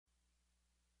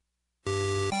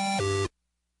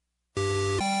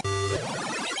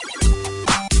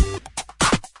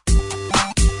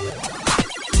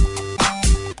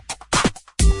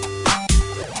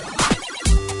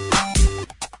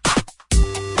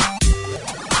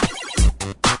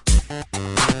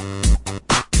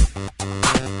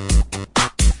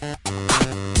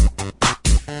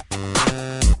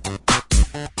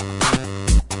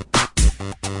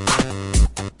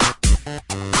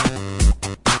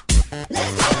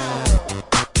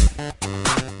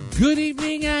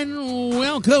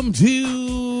Welcome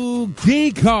to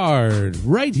Gay Card,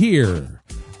 right here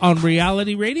on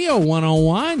Reality Radio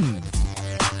 101.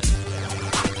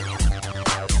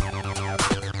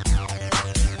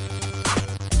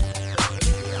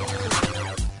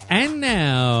 And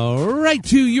now, right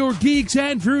to your geeks,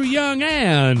 Andrew Young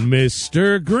and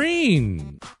Mr.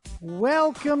 Green.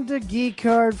 Welcome to Geek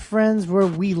Card, friends, where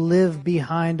we live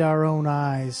behind our own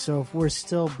eyes. So if we're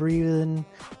still breathing,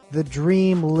 the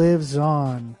dream lives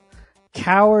on.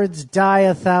 Cowards die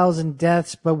 1,000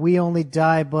 deaths, but we only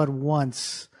die but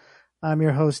once. I'm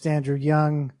your host, Andrew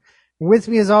Young. With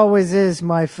me, as always, is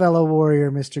my fellow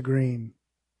warrior, Mr. Green.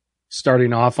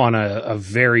 Starting off on a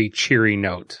very cheery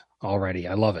note already.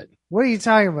 I love it. What are you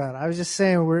talking about? I was just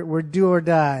saying we're do or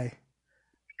die.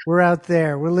 We're out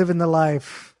there. We're living the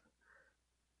life.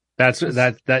 That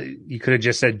you could have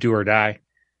just said do or die.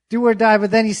 Do or die,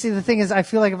 but then you see the thing is I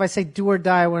feel like if I say do or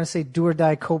die, I want to say do or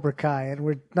die Cobra Kai, and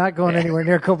we're not going anywhere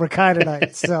near Cobra Kai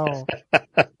tonight, so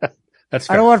That's fair.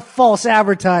 I don't want false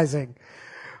advertising.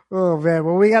 Oh man,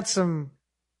 well we got some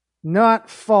not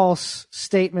false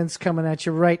statements coming at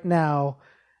you right now,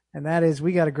 and that is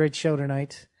we got a great show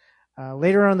tonight.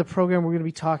 Later on in the program, we're going to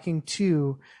be talking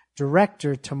to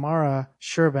director Tamara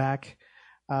Sherbak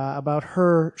about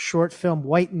her short film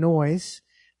White Noise.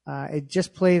 It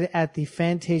just played at the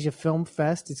Fantasia Film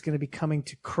Fest. It's going to be coming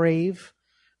to Crave,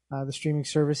 the streaming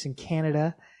service in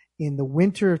Canada, in the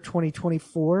winter of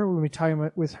 2024. We're going to be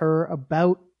talking with her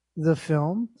about the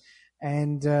film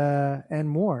and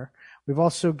more. We've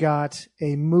also got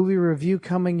a movie review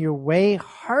coming your way.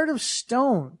 Heart of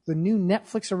Stone, the new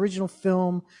Netflix original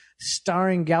film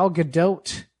starring Gal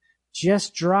Gadot,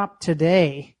 just dropped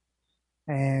today.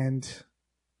 And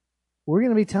we're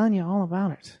going to be telling you all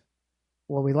about it.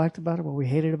 What we liked about it, what we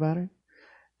hated about it.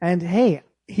 And hey,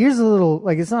 here's a little,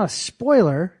 it's not a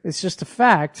spoiler, it's just a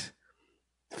fact.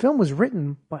 The film was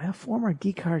written by a former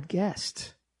Geek Hard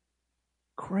guest.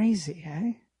 Crazy,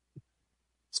 eh?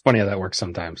 It's funny how that works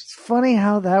sometimes. It's funny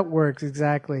how that works,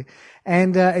 exactly.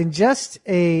 And in just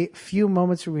a few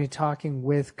moments, we're going to be talking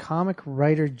with comic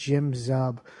writer Jim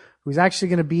Zub, who's actually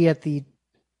going to be at the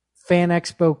Fan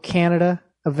Expo Canada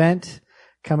event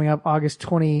coming up August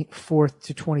 24th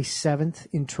to 27th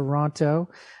in Toronto.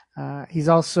 He's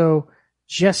also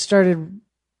just started,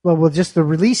 just the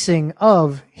releasing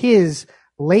of his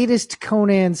latest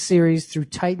Conan series through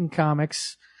Titan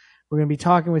Comics. We're going to be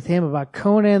talking with him about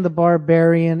Conan the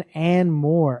Barbarian and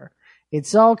more.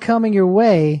 It's all coming your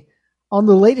way on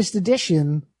the latest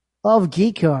edition of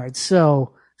Geek Card.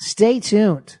 So stay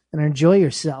tuned and enjoy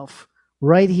yourself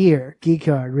right here, Geek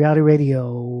Card, Reality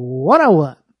Radio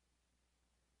 101.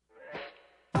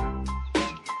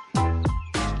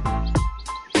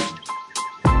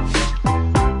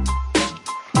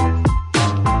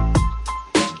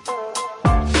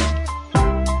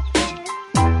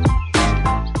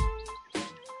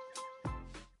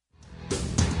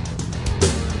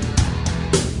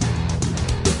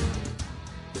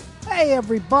 Hey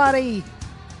everybody,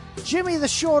 Jimmy the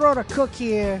Short Order Cook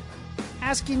here,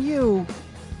 asking you,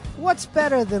 what's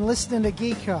better than listening to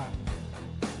Geek Card?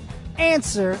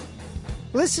 Answer,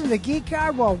 listen to Geek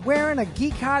Card while wearing a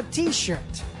Geek Card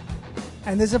t-shirt.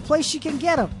 And there's a place you can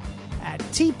get them at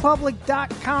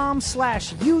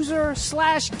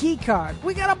tpublic.com/user/geekcard.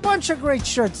 We got a bunch of great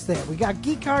shirts there. We got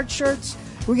Geek Card shirts,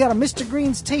 we got a Mr.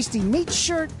 Green's Tasty Meat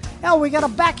shirt, hell, we got a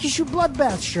Back Issue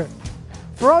Bloodbath shirt.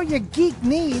 For all your geek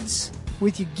needs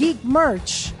with your geek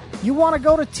merch, you want to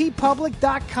go to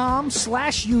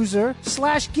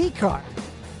tpublic.com/user/geekcard.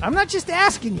 I'm not just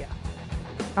asking you.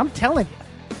 I'm telling you.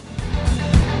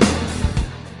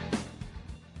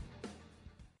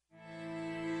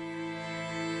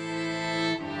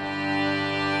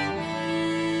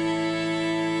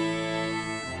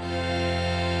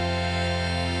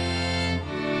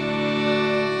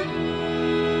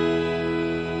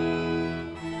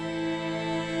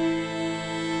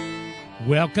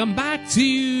 Welcome back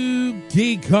to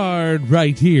Geek Card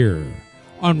right here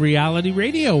on Reality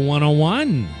Radio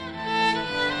 101.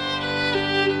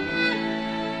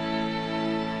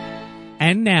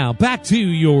 And now back to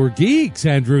your geeks,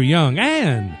 Andrew Young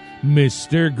and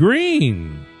Mr.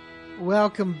 Green.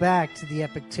 Welcome back to the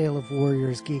Epic Tale of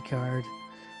Warriors Geek Card.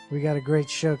 We got a great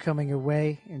show coming your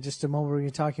way. In just a moment, we're going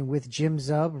to be talking with Jim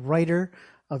Zub, writer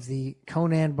of the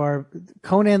Conan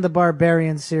the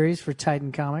Barbarian series for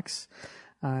Titan Comics.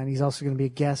 And he's also going to be a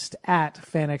guest at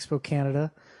Fan Expo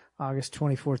Canada, August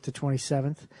 24th to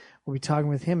 27th. We'll be talking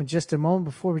with him in just a moment.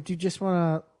 Before we do, just want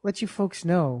to let you folks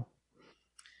know,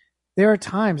 there are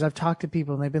times I've talked to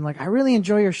people and they've been like, I really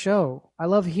enjoy your show. I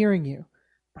love hearing you,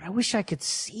 but I wish I could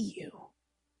see you.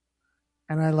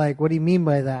 And I like, what do you mean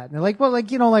by that? And they're like, well,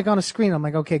 like, like on a screen. I'm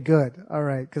like, okay, good. All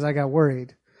right. Cause I got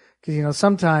worried. Cause,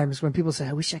 sometimes when people say,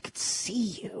 I wish I could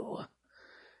see you,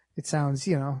 it sounds,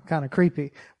 kind of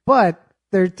creepy, but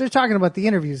they're talking about the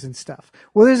interviews and stuff.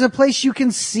 Well, there's a place you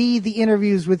can see the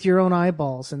interviews with your own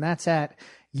eyeballs, and that's at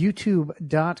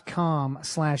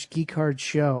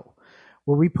youtube.com/geekhardshow,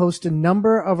 where we post a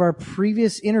number of our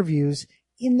previous interviews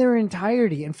in their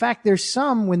entirety. In fact, there's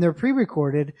some when they're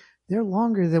pre-recorded, they're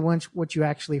longer than what you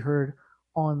actually heard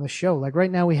on the show. Like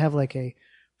right now we have like a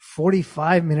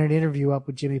 45-minute interview up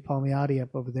with Jimmy Palmiotti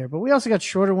up over there, but we also got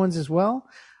shorter ones as well.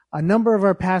 A number of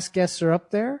our past guests are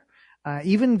up there.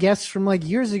 Even guests from like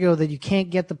years ago that you can't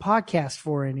get the podcast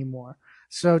for anymore.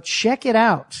 So check it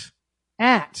out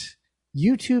at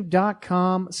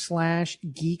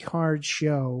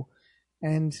youtube.com/geekhardshow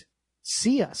and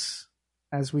see us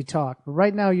as we talk. But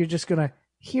right now you're just going to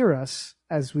hear us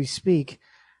as we speak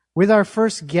with our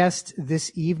first guest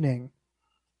this evening.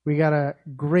 We got a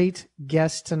great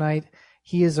guest tonight.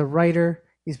 He is a writer.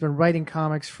 He's been writing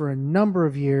comics for a number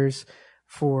of years,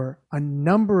 for a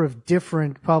number of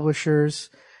different publishers.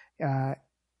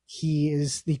 He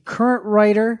is the current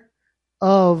writer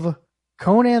of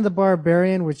Conan the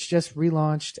Barbarian, which just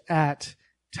relaunched at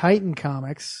Titan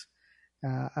Comics.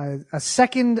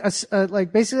 Basically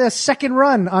a second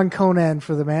run on Conan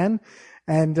for the man.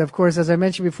 And of course, as I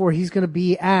mentioned before, he's going to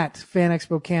be at Fan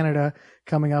Expo Canada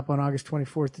coming up on August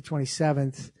 24th to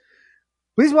 27th.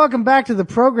 Please welcome back to the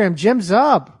program, Jim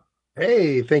Zub.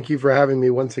 Hey, thank you for having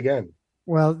me once again.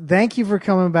 Well, thank you for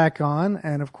coming back on.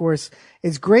 And of course,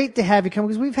 it's great to have you come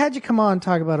because we've had you come on and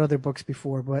talk about other books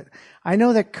before, but I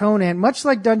know that Conan, much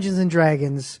like Dungeons and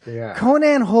Dragons,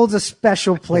 Conan holds a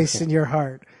special place in your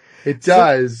heart. It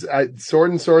does.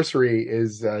 Sword and sorcery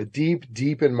is deep,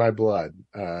 deep in my blood.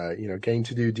 Getting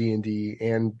to do D&D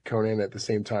and Conan at the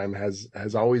same time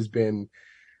has always been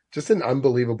just an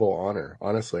unbelievable honor.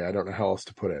 Honestly, I don't know how else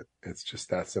to put it. It's just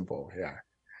that simple. Yeah.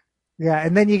 Yeah,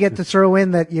 and then you get to throw in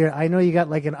that I know you got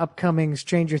like an upcoming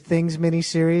Stranger Things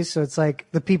miniseries, so it's like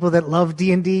the people that love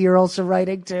D&D you're also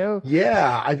writing too.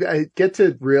 Yeah, I get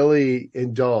to really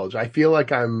indulge. I feel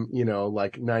like I'm,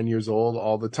 like 9 years old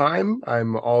all the time.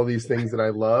 I'm all these things that I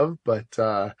love, but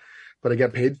I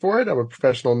get paid for it. I'm a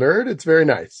professional nerd. It's very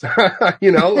nice.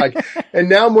 And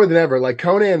now more than ever, like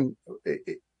Conan,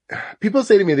 people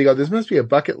say to me, they go, this must be a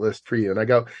bucket list for you. And I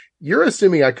go, you're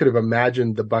assuming I could have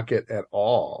imagined the bucket at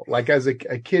all. Like as a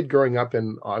kid growing up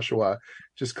in Oshawa,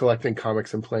 just collecting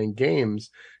comics and playing games,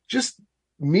 just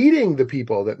meeting the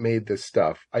people that made this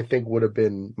stuff, I think would have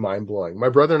been mind blowing. My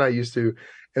brother and I used to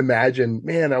imagine,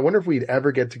 man, I wonder if we'd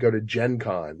ever get to go to Gen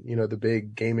Con, the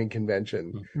big gaming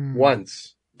convention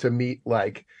once to meet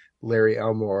like Larry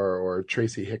Elmore or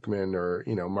Tracy Hickman or,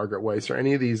 Margaret Weiss or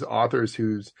any of these authors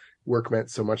whose work meant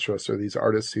so much to us, or these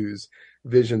artists whose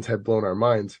visions had blown our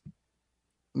minds.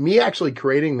 Me actually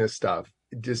creating this stuff,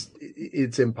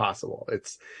 it's impossible.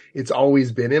 It's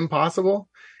always been impossible.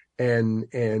 And,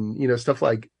 stuff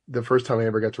like the first time I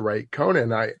ever got to write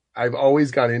Conan, I've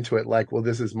always got into it like, well,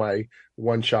 this is my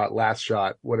one shot, last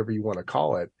shot, whatever you want to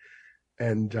call it.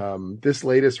 And, this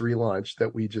latest relaunch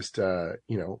that we just,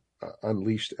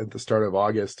 unleashed at the start of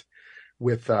August,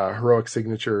 with Heroic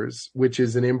Signatures, which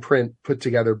is an imprint put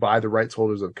together by the rights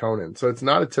holders of Conan. So it's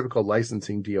not a typical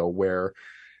licensing deal where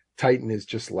Titan is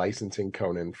just licensing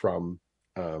Conan from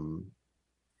the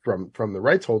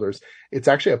rights holders. It's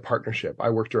actually a partnership. I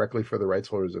work directly for the rights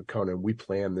holders of Conan. We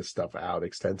plan this stuff out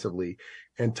extensively,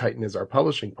 and Titan is our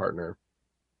publishing partner.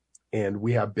 And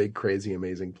we have big, crazy,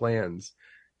 amazing plans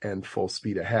and full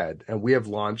speed ahead. And we have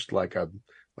launched like a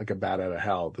bat out of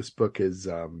hell. This book is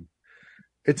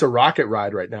it's a rocket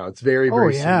ride right now. It's very,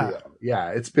 very surreal. Yeah,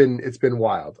 it's been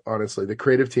wild. Honestly, the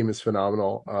creative team is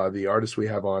phenomenal. The artist we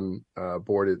have on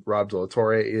board, Rob De La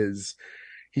Torre,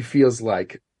 he feels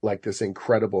like this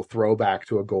incredible throwback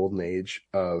to a golden age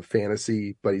of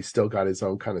fantasy, but he's still got his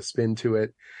own kind of spin to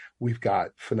it. We've got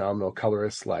phenomenal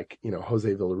colorists like, Jose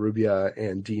Villarrubia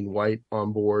and Dean White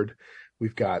on board.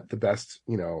 We've got the best,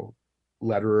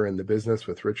 letterer in the business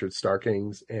with Richard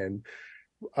Starkings, and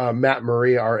Matt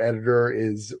Murray, our editor,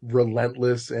 is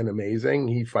relentless and amazing.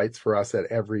 He fights for us at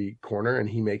every corner, and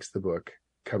he makes the book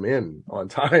come in on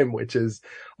time, which is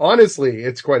honestly,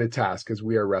 it's quite a task because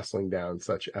we are wrestling down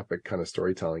such epic kind of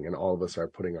storytelling, and all of us are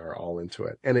putting our all into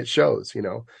it. And it shows,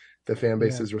 the fan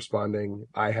base is responding.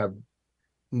 I have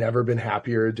never been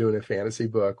happier doing a fantasy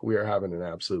book. We are having an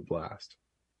absolute blast.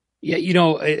 Yeah,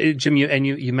 Jim,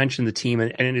 you mentioned the team,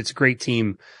 and it's a great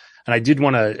team. And I did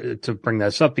want to bring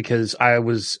this up because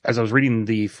as I was reading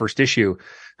the first issue,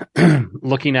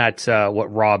 looking at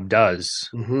what Rob does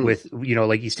with,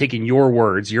 like he's taking your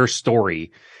words, your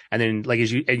story, and then like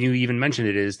you even mentioned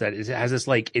is that it has this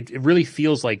like it really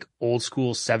feels like old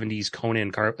school 70s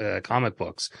Conan comic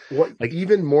books. What, like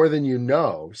even more than you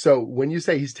know. So when you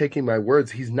say he's taking my words,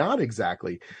 he's not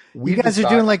exactly. You guys are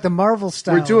doing like the Marvel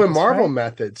style. We're doing Marvel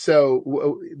method.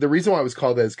 So the reason why it was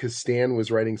called that is because Stan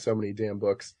was writing so many damn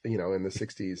books, in the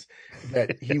 60s,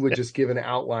 that he would just give an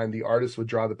outline. The artist would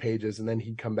draw the pages, and then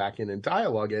he'd come back in and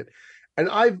dialogue it. And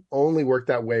I've only worked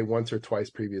that way once or twice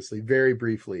previously, very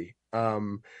briefly.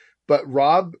 But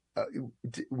Rob,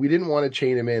 we didn't want to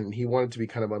chain him in. He wanted to be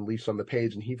kind of unleashed on the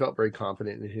page, and he felt very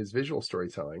confident in his visual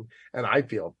storytelling. And I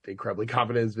feel incredibly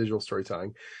confident in his visual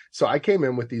storytelling. So I came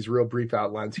in with these real brief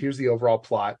outlines. Here's the overall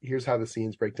plot. Here's how the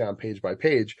scenes break down page by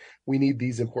page. We need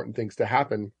these important things to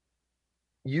happen.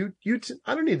 I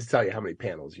don't need to tell you how many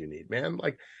panels you need, man.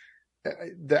 Like,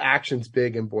 the action's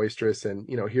big and boisterous, and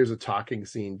here's a talking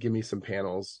scene. Give me some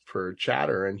panels for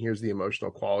chatter, and here's the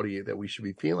emotional quality that we should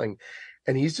be feeling.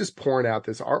 And he's just pouring out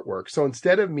this artwork. So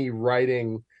instead of me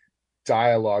writing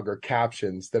dialogue or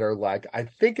captions that are like, I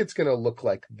think it's going to look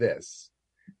like this,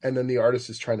 and then the artist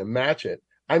is trying to match it,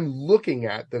 I'm looking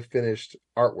at the finished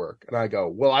artwork and I go,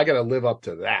 well, I got to live up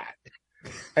to that.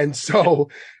 And so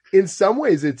in some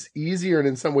ways it's easier, and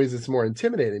in some ways it's more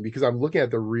intimidating, because I'm looking at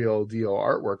the real deal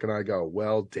artwork and I go,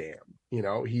 well,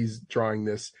 damn, he's drawing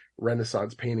this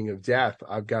Renaissance painting of death.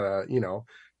 I've got to,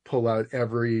 pull out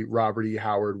every Robert E.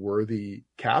 Howard worthy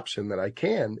caption that I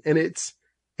can. And it's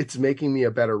making me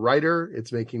a better writer.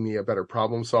 It's making me a better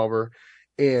problem solver.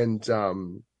 And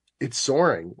it's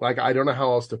soaring. Like, I don't know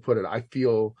how else to put it. I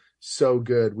feel so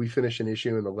good. We finish an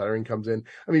issue and the lettering comes in.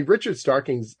 I mean, Richard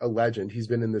Starking's a legend. He's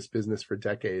been in this business for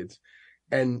decades.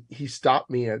 And he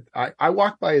stopped me I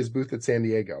walked by his booth at San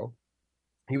Diego.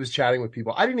 He was chatting with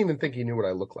people. I didn't even think he knew what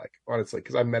I looked like, honestly,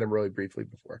 because I met him really briefly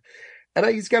before. And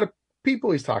he's got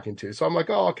people he's talking to. So I'm like,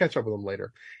 oh, I'll catch up with him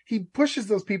later. He pushes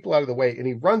those people out of the way and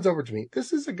he runs over to me.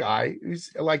 This is a guy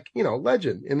who's like,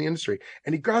 legend in the industry.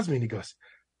 And he grabs me and he goes,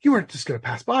 you weren't just going to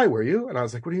pass by, were you? And I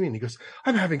was like, what do you mean? He goes,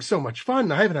 I'm having so much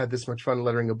fun. I haven't had this much fun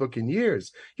lettering a book in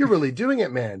years. You're really doing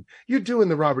it, man. You're doing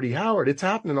the Robert E. Howard. It's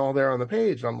happening all there on the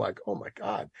page. And I'm like, oh my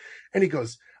God. And he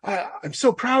goes, I'm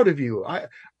so proud of you.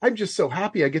 I'm just so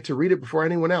happy I get to read it before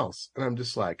anyone else. And I'm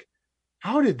just like,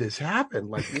 how did this happen?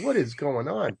 Like, what is going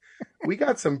on? We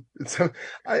got I'm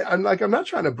not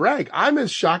trying to brag. I'm as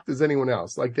shocked as anyone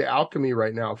else. Like, the alchemy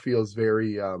right now feels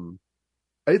very,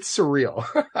 it's surreal.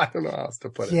 I don't know how else to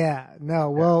put it. Yeah,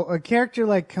 no. Well, a character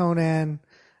like Conan,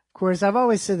 of course, I've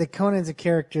always said that Conan's a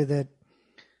character that,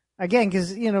 again,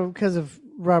 because of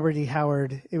Robert E.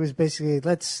 Howard, it was basically,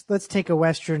 let's take a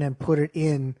Western and put it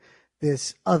in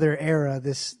this other era,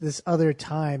 this other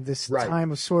time, this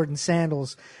time of sword and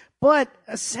sandals. But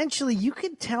essentially, you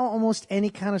can tell almost any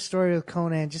kind of story with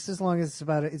Conan, just as long as it's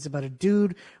about a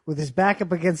dude with his back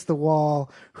up against the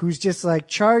wall who's just like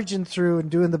charging through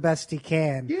and doing the best he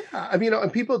can. Yeah, I mean,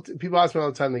 and people ask me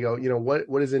all the time. They go,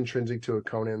 what is intrinsic to a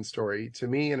Conan story? To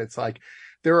me, and it's like,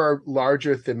 there are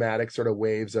larger thematic sort of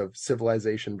waves of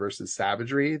civilization versus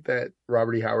savagery that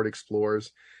Robert E. Howard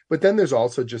explores. But then there's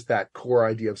also just that core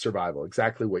idea of survival,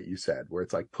 exactly what you said, where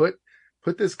it's like, put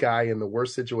this guy in the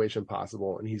worst situation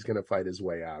possible and he's going to fight his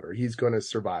way out, or he's going to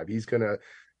survive. He's going to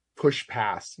push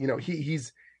past,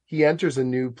 he enters a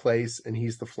new place and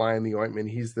he's the fly in the ointment.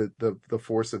 He's the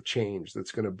force of change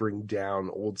that's going to bring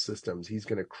down old systems. He's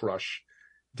going to crush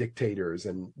dictators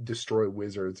and destroy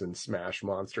wizards and smash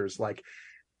monsters.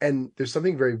 And there's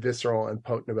something very visceral and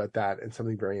potent about that, and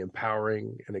something very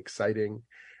empowering and exciting,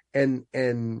 and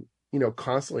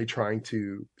constantly trying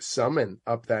to summon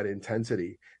up that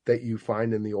intensity that you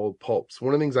find in the old pulps.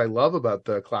 One of the things I love about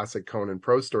the classic Conan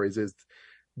prose stories is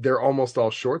they're almost all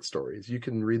short stories. You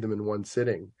can read them in one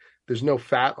sitting. There's no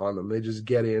fat on them. They just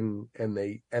get in and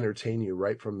they entertain you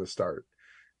right from the start.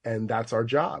 And that's our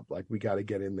job. Like, we got to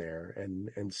get in there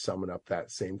and summon up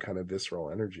that same kind of visceral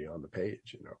energy on the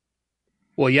page,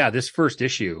 Well, yeah, this first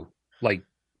issue, like,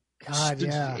 God,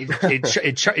 yeah.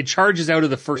 It charges out of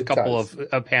the first couple does.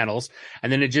 of panels,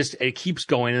 and then it keeps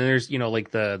going. And there's, like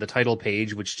the title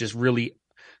page, which just really,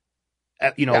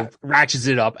 ratchets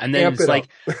it up. And then it's like,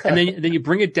 and then you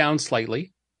bring it down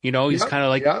slightly, he's kind of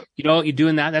like, you're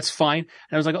doing that. That's fine. And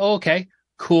I was like, oh, okay,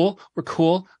 cool. We're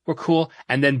cool.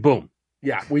 And then boom.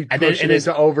 Yeah, we push it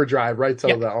into overdrive right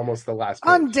till almost the last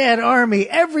page. Undead army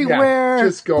everywhere,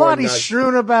 just going bodies nuts.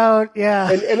 strewn about,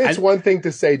 And it's one thing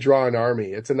to say draw an army.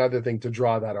 It's another thing to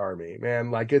draw that army,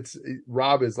 man. Like,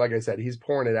 Rob is, like I said, he's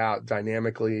pouring it out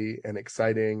dynamically and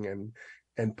exciting, and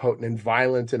potent and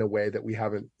violent in a way that we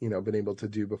haven't, been able to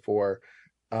do before.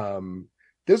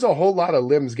 There's a whole lot of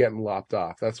limbs getting lopped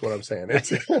off. That's what I'm saying.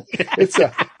 It's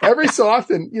every so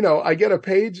often, I get a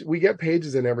page, we get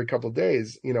pages in every couple of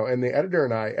days, and the editor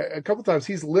and I, a couple of times,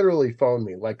 he's literally phoned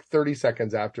me like 30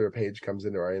 seconds after a page comes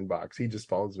into our inbox. He just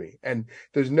phones me, and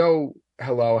there's no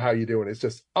hello, how you doing? It's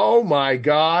just, oh my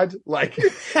God. Like,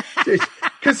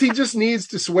 cause he just needs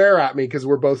to swear at me because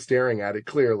we're both staring at it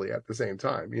clearly at the same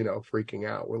time, freaking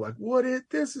out. We're like,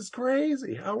 this is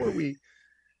crazy. How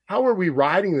are we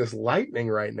riding this lightning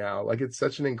right now? Like, it's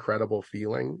such an incredible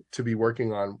feeling to be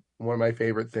working on one of my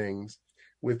favorite things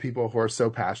with people who are so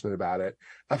passionate about it,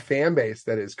 a fan base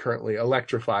that is currently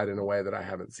electrified in a way that I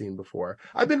haven't seen before.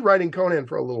 I've been writing Conan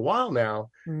for a little while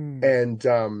now, and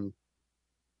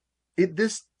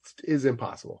this is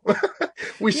impossible.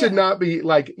 We should not be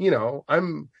like,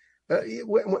 I'm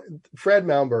Fred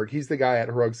Malmberg. He's the guy at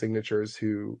Heroic Signatures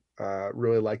who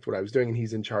really liked what I was doing, and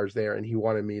he's in charge there, and he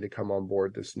wanted me to come on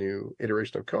board this new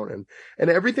iteration of Conan. And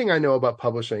everything I know about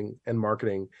publishing and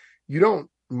marketing, you don't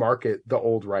market the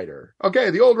old writer. Okay,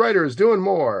 the old writer is doing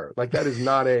more. Like, that's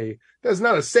not a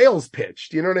sales pitch.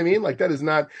 Do you know what I mean? Like, that is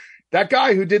not that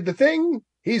guy who did the thing.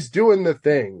 He's doing the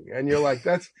thing. And you're like,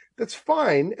 that's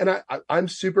fine. And I'm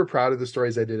super proud of the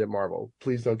stories I did at Marvel.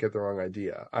 Please don't get the wrong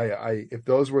idea. If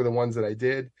those were the ones that I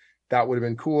did, that would have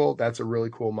been cool. That's a really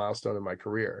cool milestone in my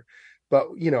career. But,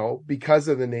 because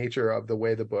of the nature of the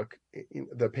way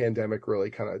the pandemic really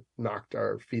kind of knocked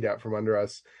our feet out from under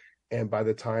us. And by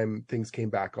the time things came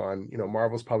back on,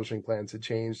 Marvel's publishing plans had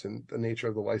changed and the nature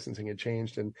of the licensing had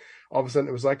changed. And all of a sudden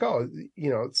it was like,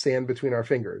 sand between our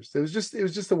fingers. It was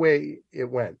just the way it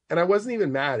went. And I wasn't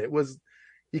even mad.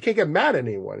 You can't get mad at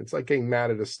anyone. It's like getting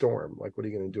mad at a storm. Like, what are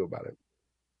you going to do about it?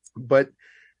 But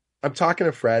I'm talking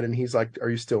to Fred, and he's like, are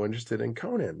you still interested in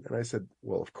Conan? And I said,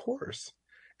 well, of course.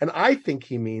 And I think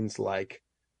he means like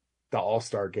the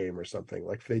All-Star Game or something.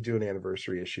 Like, if they do an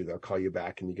anniversary issue, they'll call you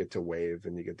back and you get to wave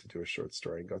and you get to do a short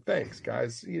story and go, thanks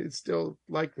guys, you still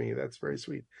like me. That's very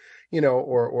sweet.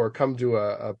 Or come to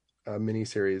a mini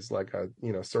series like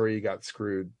Sorry You Got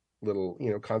Screwed little,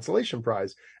 consolation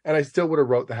prize. And I still would have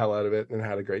wrote the hell out of it and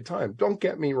had a great time. Don't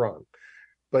get me wrong.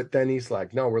 But then he's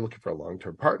like, no, we're looking for a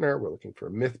long-term partner. We're looking for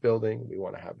myth building. We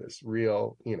want to have this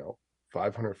real,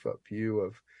 500-foot view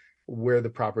of where the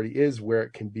property is, where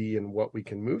it can be, and what we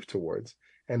can move towards.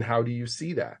 And how do you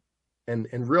see that? And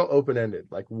real open-ended,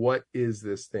 like, what is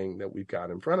this thing that we've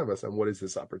got in front of us, and what is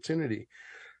this opportunity?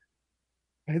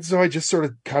 And so I just sort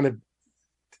of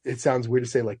it sounds weird to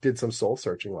say, like, did some soul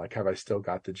searching, like, have I still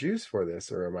got the juice for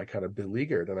this, or am I kind of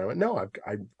beleaguered? And I went, no,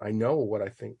 I know what I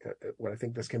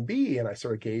think this can be. And I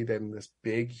sort of gave them this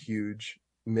big, huge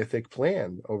mythic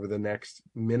plan over the next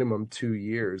minimum 2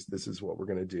 years. This is what we're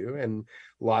going to do, and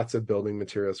lots of building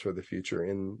materials for the future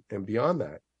and beyond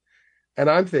that. And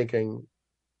I'm thinking,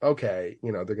 okay,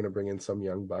 they're going to bring in some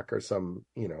young buck or some,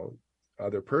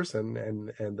 other person,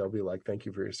 and they'll be like, thank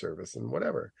you for your service and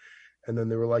whatever. And then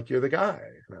they were like, you're the guy.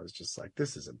 And I was just like,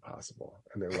 this is impossible.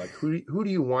 And they're like, who do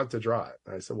you want to draw it?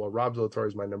 And I said, well, Rob Zelatori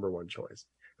is my number one choice.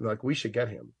 And they're like, we should get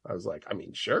him. I was like, I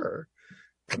mean, sure.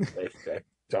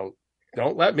 Don't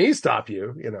let me stop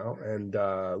you, And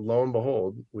lo and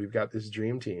behold, we've got this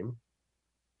dream team.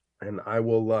 And I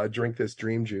will drink this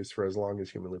dream juice for as long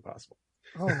as humanly possible.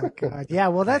 Oh, my God. Yeah,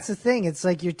 well, that's the thing. It's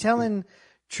like you're telling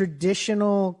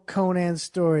traditional Conan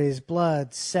stories,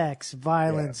 blood, sex,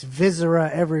 violence,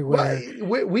 viscera everywhere.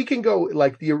 Well, we can go,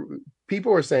 like,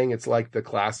 people are saying it's like the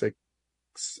classic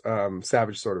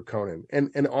Savage Sword of Conan.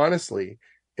 And honestly,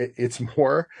 it's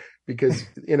more because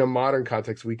in a modern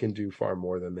context, we can do far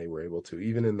more than they were able to,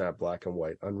 even in that black and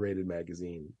white unrated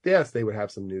magazine. Yes, they would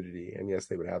have some nudity, and yes,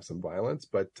 they would have some violence,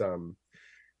 but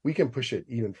we can push it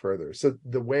even further. So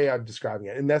the way I'm describing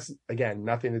it, and that's, again,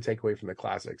 nothing to take away from the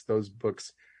classics. Those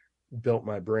books built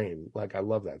my brain. Like, I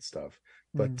love that stuff.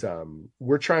 But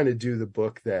we're trying to do the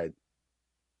book that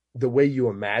the way you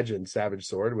imagined Savage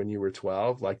Sword when you were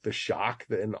 12, like the shock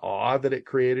and awe that it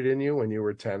created in you when you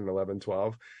were 10, 11,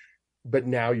 12. But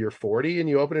now you're 40 and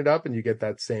you open it up and you get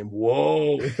that same,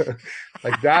 whoa,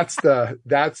 like that's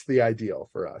the ideal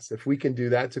for us. If we can do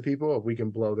that to people, if we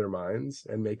can blow their minds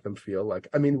and make them feel like,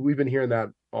 I mean, we've been hearing that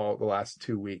all the last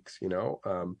 2 weeks,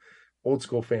 old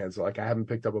school fans, like, I haven't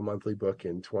picked up a monthly book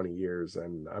in 20 years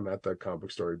and I'm at the comic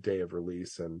book store day of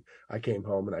release and I came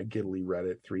home and I giddily read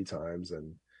it 3 times.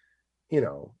 And,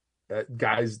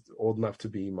 guys old enough to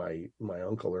be my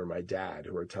uncle or my dad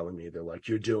who are telling me, they're like,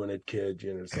 you're doing it, kid.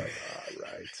 It's like, all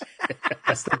right.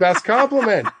 That's the best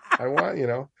compliment I want, and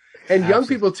absolutely. Young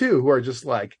people too, who are just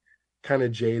like kind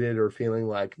of jaded or feeling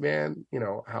like, man,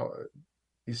 how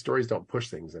These stories don't push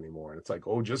things anymore. And it's like,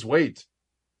 oh, just wait.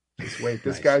 Just wait.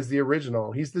 This Nice. guy's the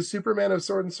original. He's the Superman of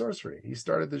sword and sorcery. He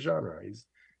started the genre. He's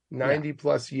 90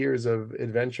 plus years of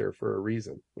adventure for a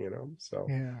reason, So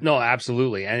Yeah. No,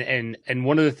 absolutely. And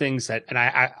one of the things that, and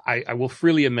I will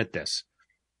freely admit this,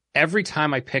 every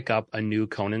time I pick up a new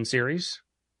Conan series,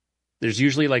 there's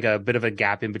usually like a bit of a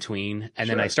gap in between, and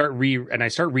then I start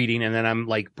reading, and then I'm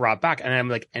like brought back, and I'm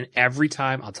like, and every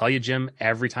time, I'll tell you, Jim,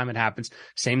 every time it happens,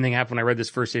 same thing happened when I read this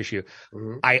first issue.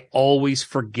 Mhm. I always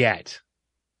forget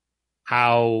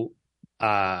how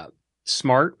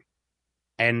smart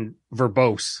and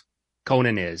verbose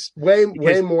Conan is. Way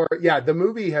more. Yeah, the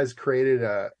movie has created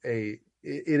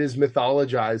it has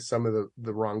mythologized some of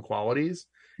the wrong qualities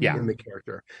in the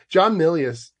character. John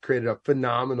Milius created a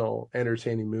phenomenal,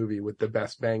 entertaining movie with the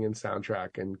best banging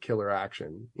soundtrack and killer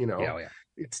action.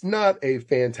 It's not a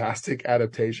fantastic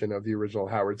adaptation of the original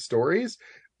Howard stories,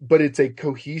 but it's a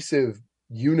cohesive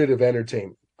unit of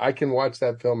entertainment. I can watch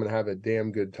that film and have a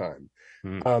damn good time.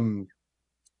 Mm.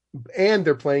 And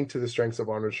they're playing to the strengths of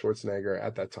Arnold Schwarzenegger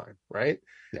at that time, right?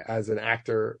 Yeah. As an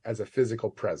actor, as a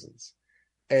physical presence.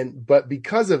 But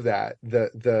because of that,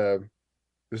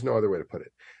 there's no other way to put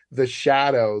it. The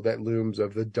shadow that looms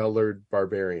of the dullard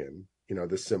barbarian,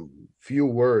 the few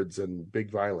words and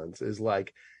big violence is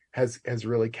like, has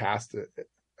really cast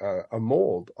a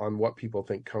mold on what people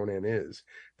think Conan is.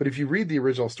 But if you read the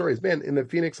original stories, man, in the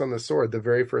Phoenix on the Sword, the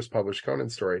very first published Conan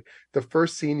story, the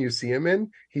first scene you see him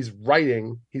in, he's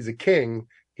writing, he's a king,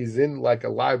 he's in like a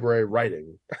library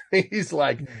writing. He's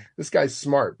like, this guy's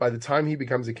smart. By the time he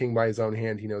becomes a king by his own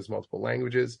hand, he knows multiple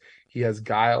languages. He has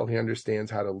guile. He understands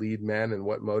how to lead men and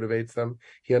what motivates them.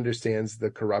 He understands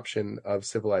the corruption of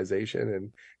civilization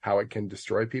and how it can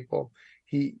destroy people.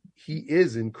 He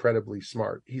is incredibly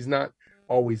smart. He's not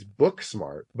always book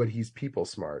smart, but he's people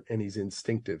smart, and he's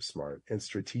instinctive smart and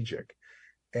strategic.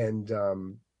 And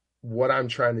what I'm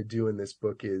trying to do in this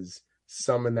book is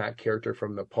summon that character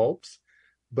from the pulps.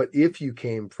 But if you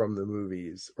came from the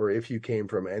movies, or if you came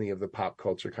from any of the pop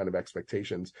culture kind of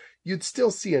expectations, you'd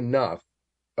still see enough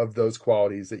of those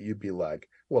qualities that you'd be like,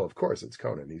 well, of course it's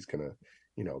Conan. He's going to,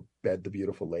 bed the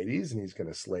beautiful ladies, and he's going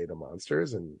to slay the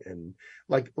monsters. And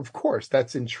like, of course,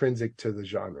 that's intrinsic to the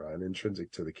genre and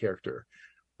intrinsic to the character.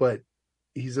 But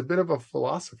he's a bit of a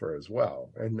philosopher as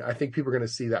well. And I think people are going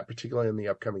to see that, particularly in the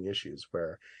upcoming issues,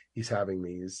 where he's having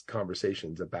these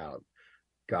conversations about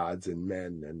gods and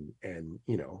men and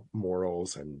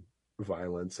morals and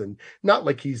violence, and not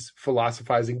like he's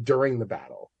philosophizing during the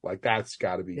battle. Like, that's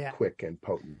got to be quick and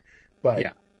potent.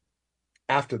 But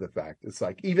after the fact, it's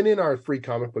like, even in our free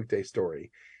comic book day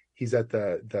story, he's at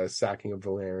the sacking of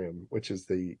Valerium, which is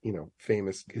the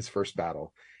famous, his first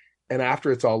battle. And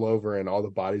after it's all over and all the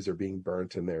bodies are being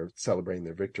burnt and they're celebrating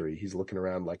their victory, he's looking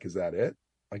around like, is that it?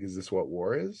 Like, is this what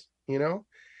war is?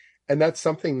 And that's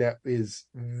something that is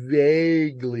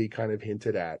vaguely kind of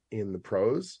hinted at in the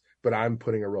prose, but I'm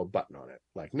putting a real button on it.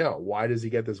 Like, no, why does he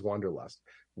get this wanderlust?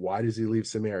 Why does he leave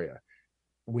Samaria?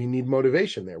 We need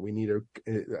motivation there. We need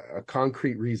a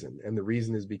concrete reason. And the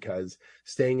reason is because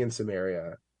staying in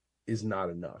Samaria is not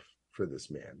enough for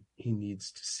this man. He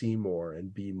needs to see more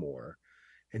and be more.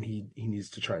 And he needs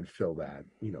to try and fill that,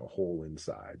 hole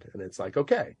inside. And it's like,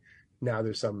 okay, now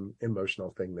there's some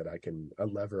emotional thing that a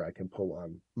lever I can pull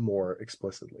on more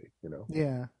explicitly,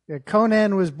 Yeah.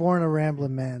 Conan was born a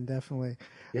rambling man, definitely.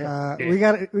 Yeah. We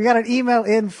got an email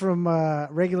in from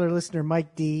regular listener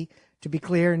Mike D. To be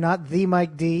clear, not the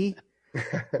Mike D,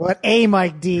 but a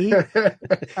Mike D.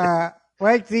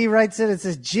 Mike D writes it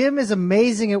says, Jim is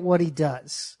amazing at what he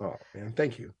does. Oh, man,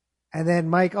 thank you. And then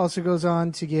Mike also goes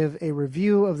on to give a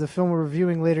review of the film we're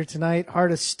reviewing later tonight.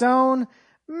 Heart of Stone,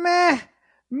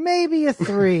 maybe a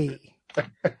 3.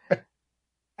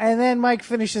 And then Mike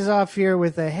finishes off here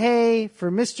with a, hey,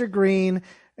 for Mr. Green,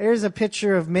 there's a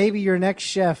picture of maybe your next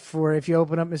chef for if you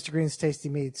open up Mr. Green's Tasty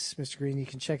Meats. Mr. Green, you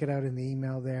can check it out in the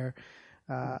email there.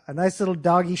 A nice little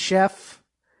doggy chef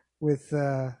with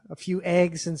a few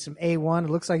eggs and some A1. It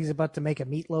looks like he's about to make a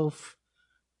meatloaf.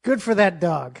 Good for that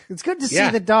dog. It's good to see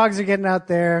the dogs are getting out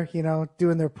there,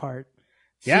 doing their part.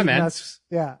 Yeah, man.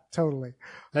 Yeah, totally.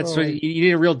 That's what, you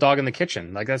need a real dog in the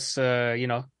kitchen. Like, that's you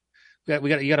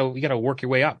gotta work your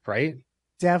way up, right?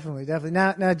 Definitely.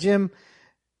 Now, Jim,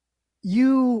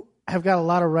 you have got a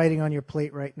lot of writing on your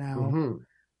plate right now.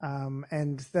 Mm-hmm.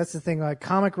 And that's the thing, like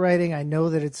comic writing, I know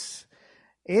that it's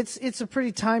a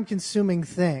pretty time consuming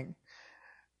thing.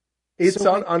 It's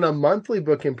on a monthly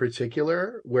book in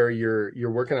particular, where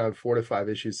you're working on 4 to 5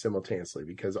 issues simultaneously,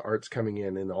 because art's coming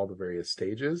in all the various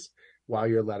stages. while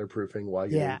you're letterproofing, while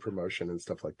you're doing promotion and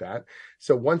stuff like that.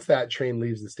 So once that train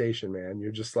leaves the station, man,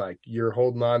 you're just like, you're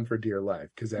holding on for dear life,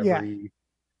 because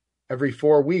every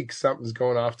 4 weeks something's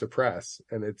going off to press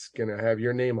and it's going to have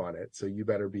your name on it. So you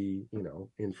better be,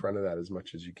 in front of that as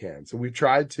much as you can. So we've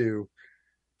tried to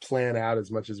plan out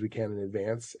as much as we can in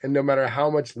advance. And no matter how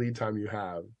much lead time you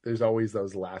have, there's always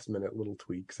those last minute little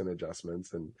tweaks and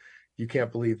adjustments. And you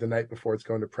can't believe the night before it's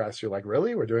going to press, you're like,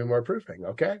 really? We're doing more proofing.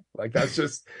 Okay. Like that's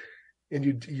just,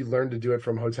 and you learn to do it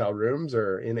from hotel rooms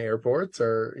or in airports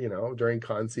or, during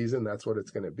con season, that's what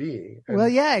it's going to be. And, well,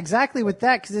 yeah, exactly with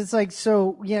that. Cause it's like,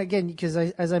 so yeah, again, because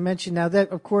as I mentioned now that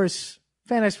of course,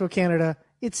 Fan Expo Canada,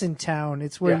 it's in town.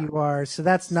 It's where you are. So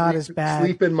that's not as bad.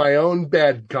 Sleep in my own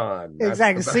bed con.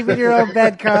 Exactly. Sleep in your own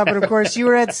bed con. But of course you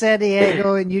were at San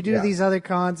Diego and you do these other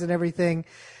cons and everything.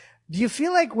 Do you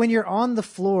feel like when you're on the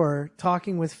floor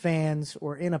talking with fans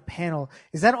or in a panel,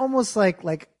 is that almost like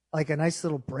a nice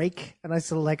little break? A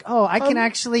nice little I can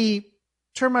actually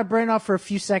turn my brain off for a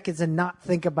few seconds and not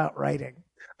think about writing.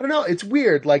 I don't know. It's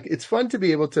weird. Like it's fun to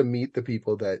be able to meet the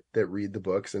people that read the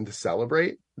books and to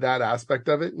celebrate that aspect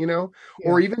of it,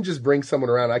 or even just bring someone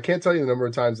around. I can't tell you the number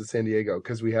of times at San Diego,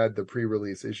 because we had the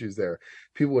pre-release issues there.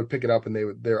 People would pick it up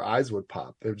and their eyes would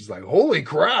pop. They're just like, holy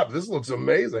crap, this looks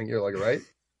amazing. You're like, right?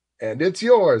 And it's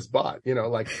yours, but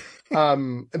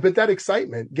but that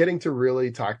excitement, getting to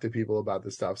really talk to people about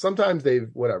this stuff. Sometimes they've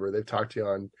talked to you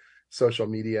on social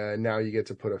media and now you get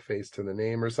to put a face to the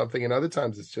name or something. And other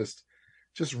times it's just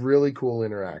really cool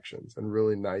interactions and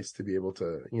really nice to be able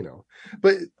to,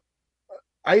 but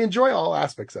I enjoy all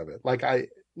aspects of it. Like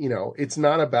it's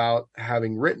not about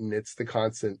having written. It's the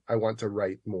constant, I want to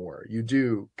write more. You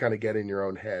do kind of get in your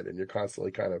own head and you're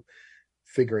constantly kind of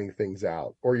figuring things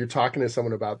out, or you're talking to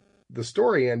someone about the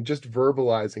story and just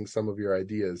verbalizing some of your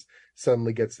ideas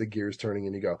suddenly gets the gears turning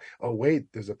and you go, oh wait,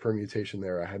 there's a permutation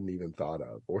there I hadn't even thought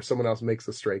of. Or someone else makes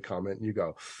a stray comment and you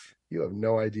go, you have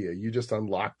no idea. You just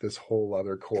unlocked this whole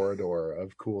other corridor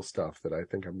of cool stuff that I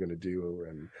think I'm going to do.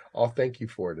 And I'll thank you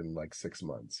for it in like 6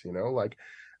 months,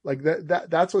 like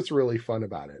that's what's really fun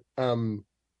about it.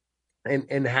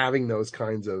 And having those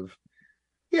kinds of,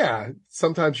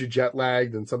 sometimes you're jet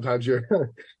lagged and sometimes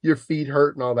your feet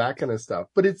hurt and all that kind of stuff,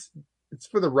 but it's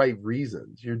for the right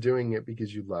reasons. You're doing it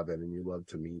because you love it and you love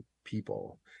to meet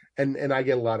people. And I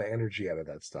get a lot of energy out of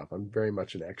that stuff. I'm very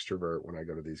much an extrovert when I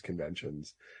go to these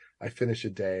conventions. I finish a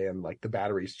day and like the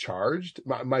battery's charged.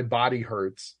 My body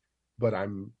hurts, but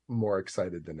I'm more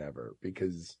excited than ever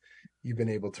because you've been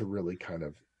able to really kind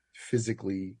of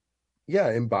physically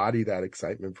embody that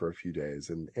excitement for a few days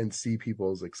and see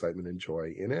people's excitement and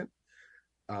joy in it.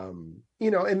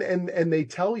 And they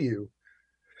tell you,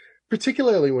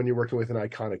 particularly when you're working with an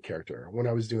iconic character, when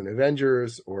I was doing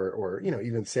Avengers or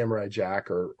even Samurai Jack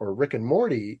or Rick and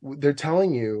Morty, they're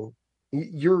telling you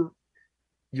you're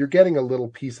getting a little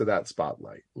piece of that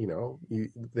spotlight.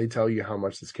 They tell you how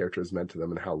much this character has meant to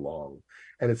them and how long.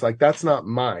 And it's like, that's not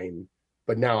mine,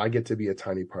 but now I get to be a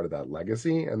tiny part of that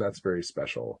legacy. And that's very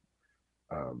special.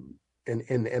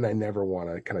 And I never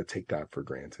want to kind of take that for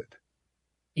granted.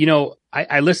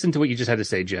 I listened to what you just had to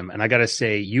say, Jim, and I got to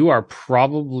say, you are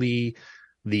probably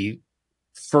the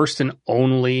first and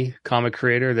only comic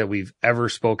creator that we've ever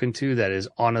spoken to that has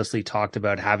honestly talked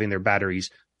about having their batteries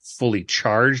fully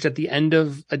charged at the end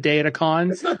of a day at a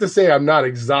con. It's not to say I'm not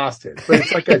exhausted, but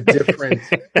it's like a different.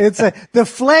 The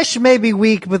flesh may be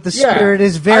weak, but the spirit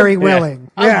is very willing.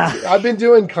 I've been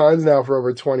doing cons now for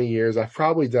over 20 years. I've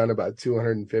probably done about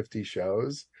 250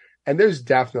 shows, and there's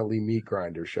definitely meat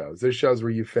grinder shows. There's shows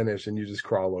where you finish and you just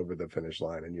crawl over the finish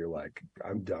line and you're like,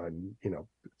 I'm done.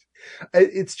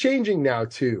 It's changing now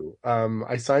too.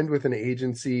 I signed with an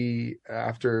agency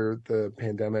after the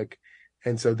pandemic.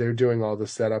 And so they're doing all the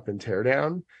setup and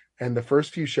teardown. And the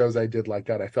first few shows I did like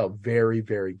that, I felt very,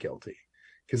 very guilty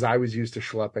because I was used to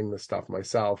schlepping the stuff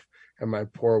myself. And my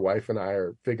poor wife and I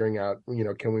are figuring out,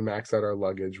 can we max out our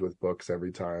luggage with books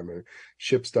every time or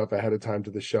ship stuff ahead of time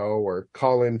to the show or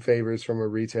call in favors from a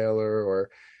retailer or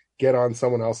get on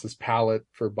someone else's pallet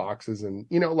for boxes. And,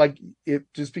 it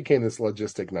just became this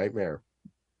logistic nightmare.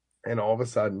 And all of a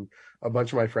sudden, a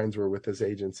bunch of my friends were with this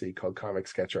agency called Comic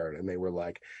Sketch Art. And they were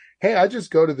like, hey, I just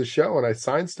go to the show and I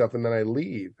sign stuff and then I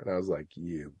leave. And I was like,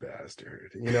 you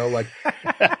bastard.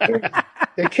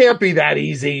 It can't be that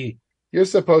easy. You're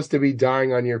supposed to be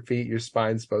dying on your feet. Your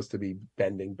spine's supposed to be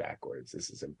bending backwards. This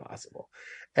is impossible.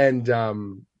 And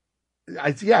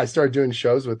I started doing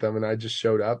shows with them and I just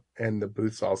showed up and the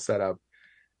booth's all set up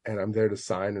and I'm there to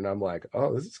sign and I'm like,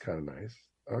 oh, this is kind of nice.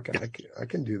 Okay, I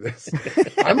can do this.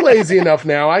 I'm lazy enough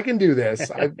now. I can do this.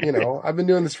 I've been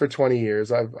doing this for 20 years.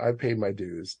 I've paid my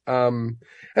dues. And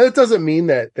it doesn't mean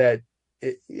that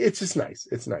it's just nice.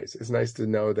 It's nice. It's nice to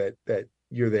know that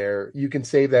you're there. You can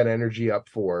save that energy up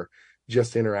for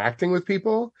just interacting with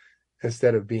people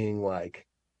instead of being like,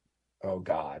 oh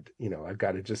God, I've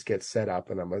got to just get set up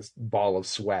and I'm a ball of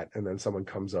sweat. And then someone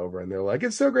comes over and they're like,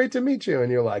 it's so great to meet you.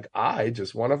 And you're like, I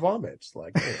just want to vomit. It's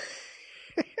like,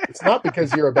 it's not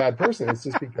because you're a bad person. It's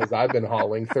just because I've been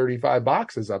hauling 35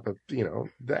 boxes up, the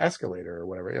escalator or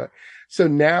whatever. So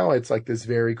now it's like this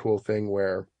very cool thing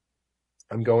where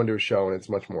I'm going to a show and it's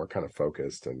much more kind of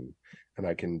focused and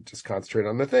I can just concentrate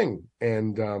on the thing.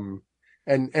 And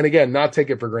again, not take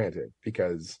it for granted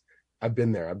because I've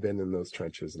been there. I've been in those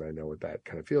trenches and I know what that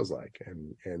kind of feels like.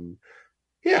 And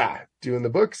yeah, doing the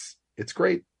books, it's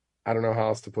great. I don't know how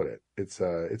else to put it. It's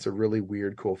a really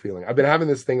weird, cool feeling. I've been having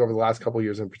this thing over the last couple of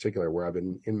years in particular where I've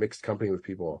been in mixed company with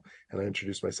people and I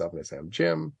introduce myself and I say, I'm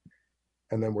Jim.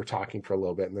 And then we're talking for a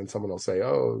little bit and then someone will say,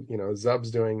 oh,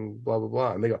 Zub's doing blah, blah,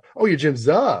 blah. And they go, oh, you're Jim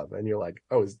Zub. And you're like,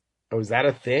 is that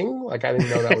a thing? Like, I didn't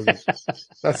know that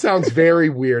was, that sounds very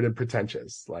weird and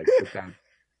pretentious. Like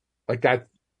that,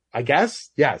 I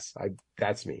guess. Yes.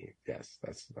 That's me. Yes.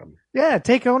 That's, yeah.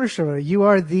 Take ownership of it. You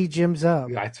are the Jim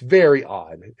Zub. Yeah, it's very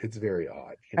odd. It's very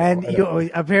odd. And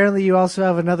apparently you also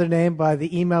have another name by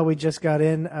the email we just got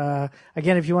in.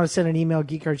 Again, if you want to send an email,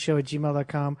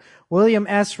 geekcardshow@gmail.com. William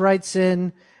S. writes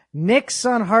in, Nick's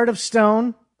on Heart of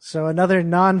Stone. So another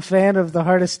non-fan of the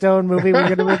Heart of Stone movie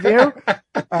we're going to review.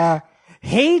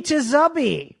 Hey to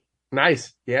Zubby.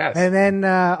 Nice. Yes. And then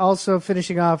also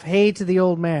finishing off, hey to the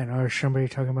old man. Or somebody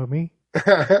talking about me?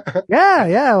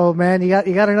 Yeah, old man. You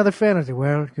got another fan. I said,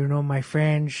 well, my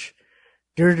fans,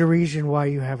 they're the reason why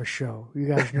you have a show. You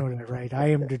guys know that, right?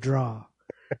 I am the draw.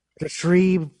 The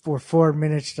 3 or 4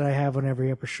 minutes that I have on every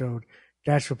episode,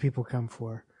 that's what people come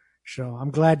for. So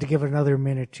I'm glad to give another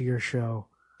minute to your show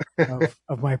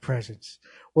of my presence.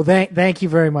 Well, thank you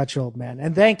very much, old man.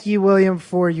 And thank you, William,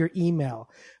 for your email.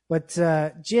 But,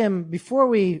 Jim, before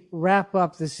we wrap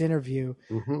up this interview,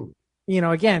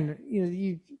 again,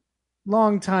 you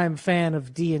longtime fan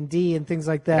of D&D and things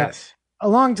like that. Yes. A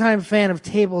longtime fan of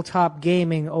tabletop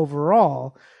gaming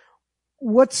overall.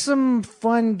 What's some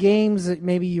fun games that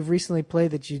maybe you've recently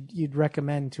played that you'd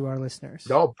recommend to our listeners?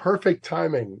 Oh, perfect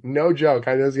timing. No joke.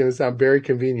 I know it's going to sound very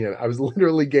convenient. I was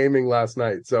literally gaming last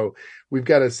night. So we've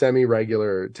got a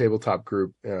semi-regular tabletop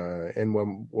group. And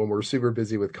when we're super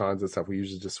busy with cons and stuff, we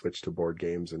usually just switch to board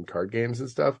games and card games and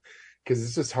stuff. Because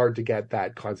it's just hard to get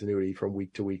that continuity from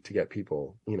week to week to get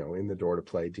people, in the door to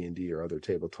play D&D or other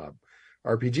tabletop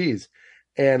RPGs.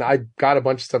 And I got a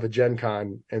bunch of stuff at Gen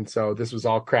Con. And so this was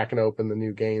all cracking open the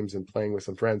new games and playing with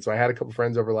some friends. So I had a couple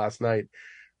friends over last night.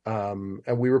 And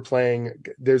we were playing,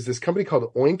 there's this company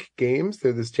called Oink Games.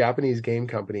 They're this Japanese game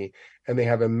company and they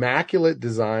have immaculate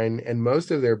design and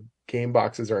most of their game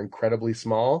boxes are incredibly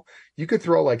small. You could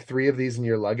throw like 3 of these in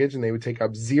your luggage and they would take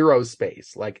up 0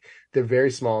 space. Like they're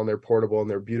very small and they're portable and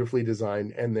they're beautifully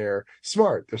designed and they're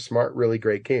smart. They're smart, really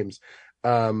great games.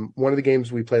 One of the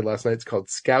games we played last night is called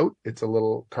Scout. It's a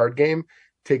little card game.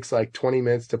 Takes like 20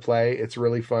 minutes to play. It's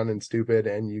really fun and stupid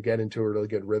and you get into a really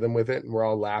good rhythm with it and we're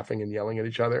all laughing and yelling at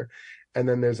each other. And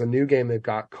then there's a new game they've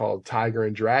got called Tiger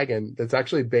and Dragon that's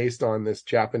actually based on this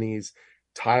Japanese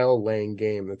tile laying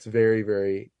game that's very,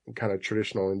 very kind of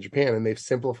traditional in Japan. And they've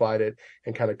simplified it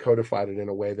and kind of codified it in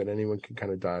a way that anyone can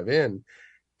kind of dive in.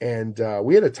 And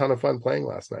we had a ton of fun playing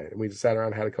last night and we just sat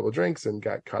around, had a couple of drinks and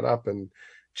got caught up and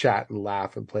chat and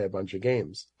laugh and play a bunch of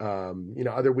games.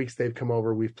 Other weeks they've come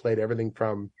over, we've played everything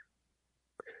from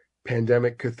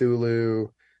Pandemic Cthulhu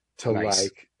to Nice.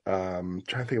 trying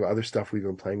to think of other stuff we've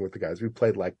been playing with the guys. We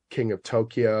played like King of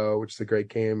Tokyo, which is a great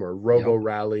game, or Robo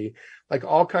Rally, like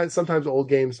all kinds, sometimes old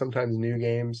games, sometimes new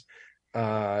games,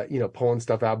 pulling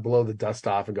stuff out, blow the dust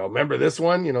off and go, remember this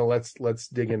one? Let's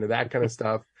dig into that kind of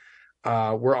stuff.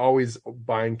 We're always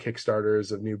buying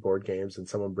Kickstarters of new board games and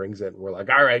someone brings it and we're like,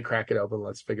 all right, crack it open.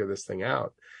 Let's figure this thing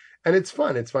out. And it's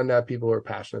fun. It's fun to have people who are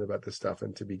passionate about this stuff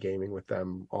and to be gaming with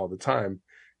them all the time.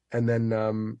 And then,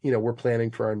 we're planning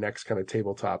for our next kind of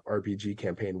tabletop RPG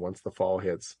campaign once the fall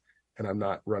hits and I'm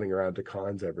not running around to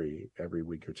cons every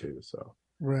week or two. So.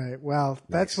 Right. Well,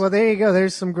 Nice. there you go.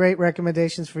 There's some great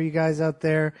recommendations for you guys out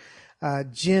there.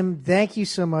 Jim, thank you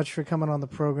so much for coming on the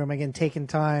program again, taking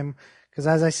time. Because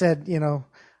as I said,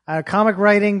 comic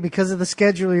writing, because of the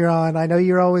schedule you're on, I know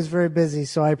you're always very busy,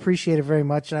 so I appreciate it very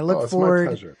much. And I look forward.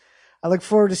 My pleasure. I look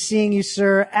forward to seeing you,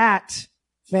 sir, at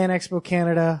Fan Expo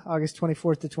Canada, August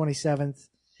 24th to 27th.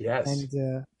 Yes.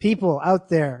 And people out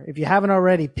there, if you haven't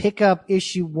already, pick up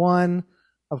issue 1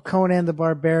 of Conan the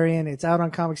Barbarian. It's out on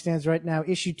comic stands right now.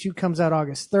 Issue 2 comes out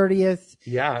August 30th.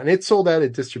 Yeah, and it's sold out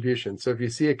at distribution. So if you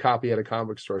see a copy at a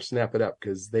comic store, snap it up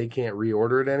because they can't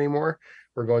reorder it anymore.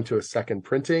 We're going to a second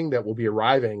printing that will be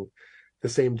arriving the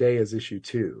same day as issue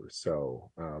 2.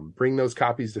 So bring those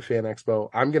copies to Fan Expo.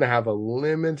 I'm going to have a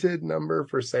limited number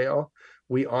for sale.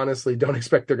 We honestly don't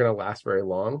expect they're going to last very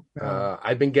long.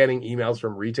 I've been getting emails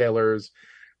from retailers,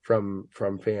 from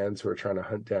fans who are trying to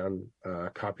hunt down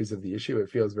copies of the issue. It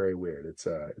feels very weird. It's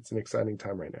an exciting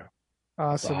time right now.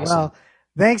 Awesome. Well,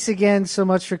 thanks again so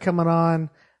much for coming on.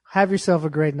 Have yourself a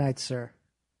great night, sir.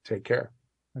 Take care.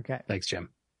 Okay. Thanks, Jim.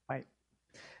 Bye.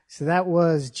 So that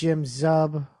was Jim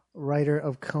Zub, writer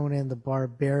of Conan the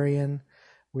Barbarian,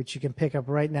 which you can pick up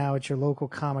right now at your local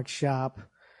comic shop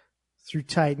through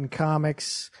Titan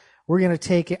Comics. We're going to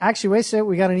take it. Actually, wait a second.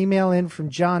 We got an email in from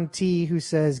John T. who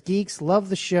says, Geeks, love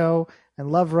the show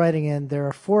and love writing in. There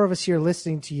are 4 of us here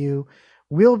listening to you.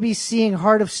 We'll be seeing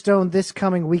Heart of Stone this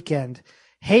coming weekend.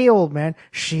 Hey, old man.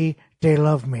 They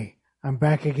love me. I'm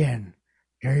back again.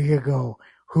 There you go.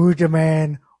 Who the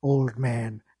man, old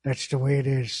man. That's the way it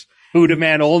is. Who the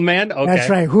man, old man? Okay. That's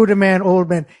right. Who the man, old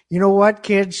man. You know what,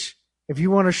 kids? If you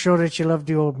want to show that you love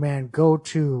the old man, go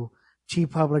to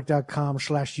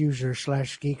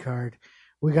tpublic.com/user/geekcard.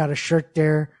 We got a shirt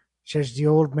there. It says the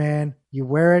old man. You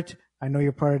wear it. I know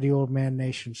you're part of the old man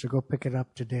nation, so go pick it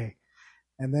up today.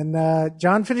 And then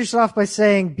John finished off by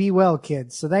saying, be well,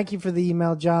 kids. So thank you for the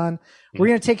email, John. We're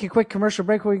going to take a quick commercial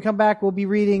break. When we come back, we'll be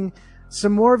reading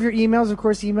some more of your emails. Of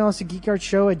course, email us at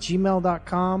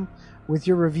geekcardshow@gmail.com with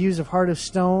your reviews of Heart of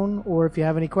Stone, or if you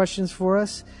have any questions for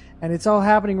us. And it's all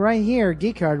happening right here,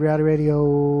 Geek Card Reality Radio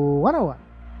 101.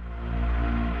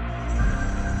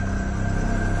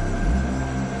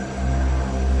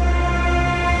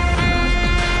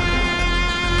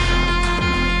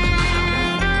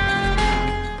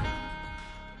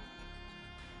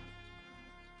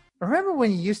 Remember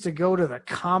when you used to go to the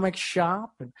comic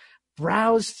shop and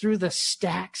browse through the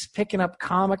stacks, picking up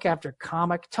comic after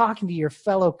comic, talking to your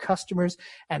fellow customers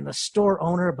and the store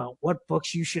owner about what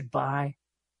books you should buy?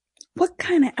 What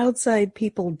kind of outside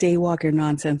people daywalker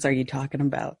nonsense are you talking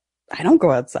about? I don't go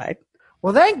outside.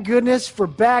 Well, thank goodness for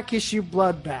Back Issue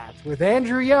Bloodbath with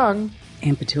Andrew Young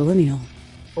And Petula Neal.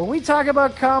 when we talk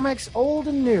about comics old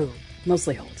and new,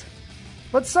 Mostly old.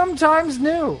 but sometimes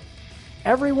new.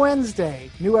 Every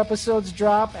Wednesday, new episodes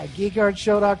drop at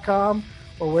geekcardshow.com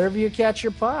or wherever you catch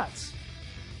your pods.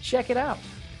 Check it out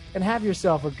and have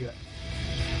yourself a good.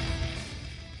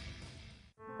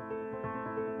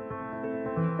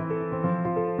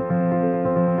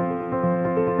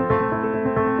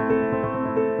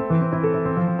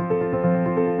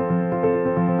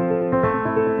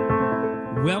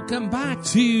 Welcome back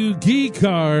to Geek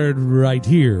Card right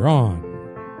here on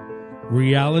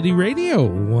Reality Radio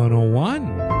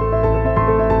 101.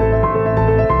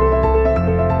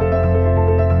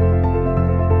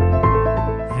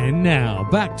 And now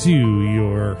back to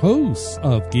your hosts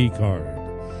of Geek Card,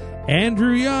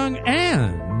 Andrew Young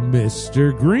and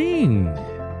Mr. Green.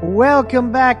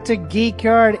 Welcome back to Geek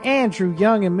Card. Andrew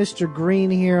Young and Mr. Green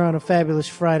here on a fabulous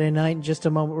Friday night. In just a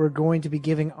moment, we're going to be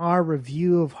giving our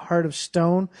review of Heart of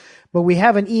Stone. But we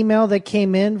have an email that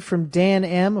came in from Dan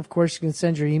M. Of course, you can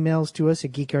send your emails to us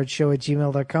at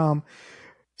geekcardshow@gmail.com.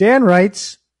 Dan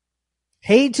writes,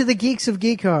 hey to the geeks of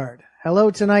Geek Card. Hello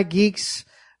tonight, geeks.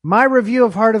 My review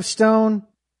of Heart of Stone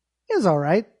is all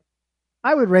right.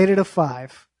 I would rate it a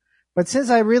 5. But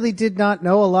since I really did not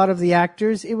know a lot of the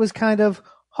actors, it was kind of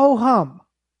ho-hum.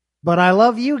 But I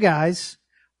love you guys.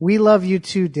 We love you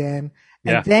too, Dan.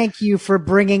 And Yeah. thank you for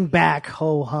bringing back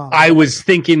ho-hum. I was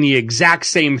thinking the exact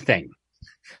same thing.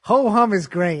 Ho-hum is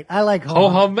great. I like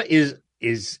ho-hum. Ho-hum is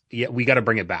yeah, we got to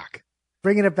bring it back.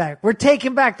 Bringing it back. We're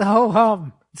taking back the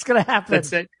ho-hum. It's going to happen.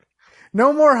 That's it.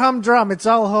 No more humdrum. It's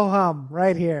all ho-hum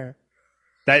right here.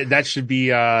 That should be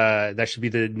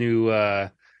the new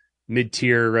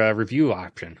mid-tier review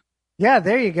option. Yeah,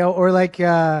 there you go. Or like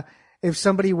if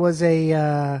somebody was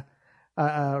a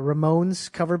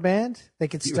Ramones cover band, they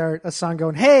could start a song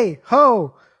going, hey,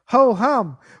 ho, ho,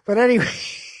 hum. But anyway.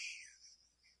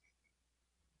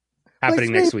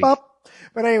 Happening next week.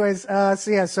 But anyways,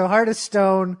 so Heart of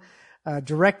Stone,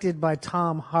 directed by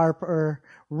Tom Harper,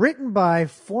 written by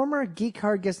former Geek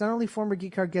Card guest, not only former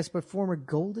Geek Card guest, but former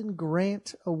Golden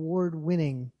Grant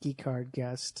Award-winning Geek Card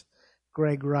guest,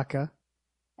 Greg Rucka,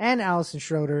 and Allison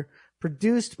Schroeder,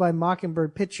 produced by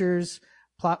Mockingbird Pictures,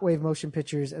 Plotwave Motion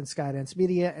Pictures, and Skydance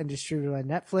Media, and distributed by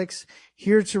Netflix.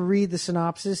 Here to read the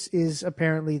synopsis is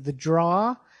apparently the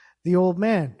draw, the old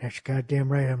man. That's goddamn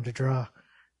right, I'm the draw.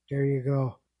 There you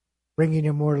go. Bringing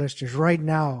you more listeners right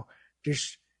now.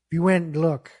 This If you went and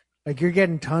look, like you're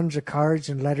getting tons of cards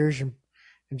and letters and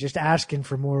just asking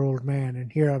for more, old man,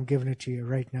 and here I'm giving it to you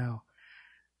right now.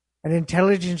 An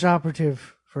intelligence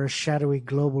operative for a shadowy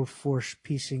global force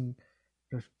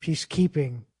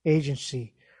peacekeeping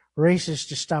agency races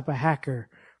to stop a hacker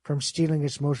from stealing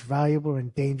its most valuable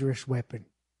and dangerous weapon.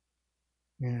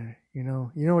 Yeah, you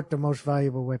know what the most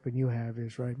valuable weapon you have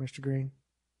is, right, Mr. Green?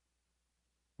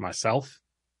 Myself?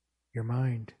 Your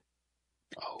mind.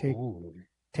 Oh.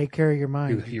 Take care of your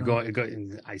mind. You're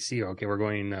going. I see. Okay, we're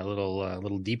going a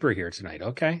little deeper here tonight.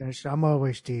 Okay. I'm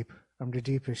always deep. I'm the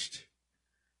deepest.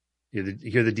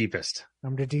 You're the deepest.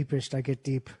 I'm the deepest. I get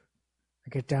deep.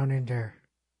 I get down in there.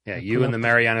 Yeah, you in the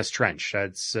Marianas Trench.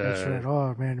 That's right.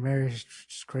 Oh man, Marianas,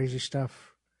 crazy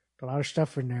stuff. A lot of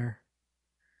stuff in there.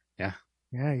 Yeah.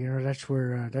 Yeah, that's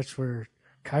where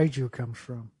kaiju comes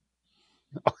from.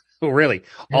 Oh, really?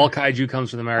 Yeah. All kaiju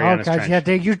comes from the Marianas Trench. Yeah,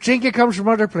 you think it comes from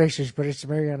other places, but it's the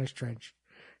Marianas Trench.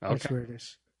 Okay. That's where it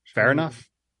is. Fair enough.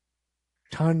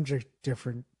 Tons of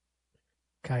different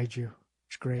kaiju.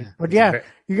 It's great. Yeah, but yeah,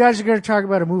 you guys are going to talk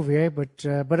about a movie, eh?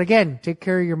 But again, take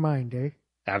care of your mind, eh?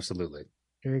 Absolutely.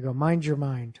 There you go. Mind your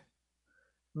mind.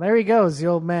 There he goes, the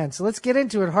old man. So let's get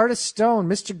into it. Heart of Stone,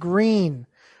 Mr. Green.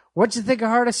 What'd you think of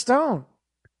Heart of Stone?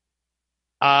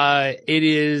 It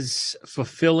is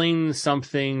fulfilling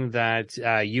something that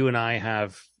you and I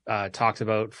have talked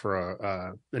about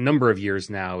for a number of years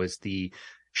now, is the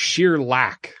sheer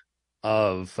lack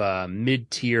of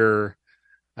mid-tier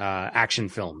action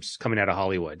films coming out of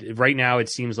Hollywood. Right now, it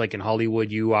seems like in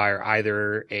Hollywood, you are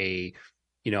either a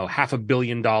 $500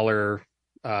 million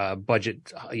budget,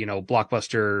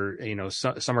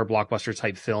 blockbuster, summer blockbuster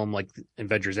type film like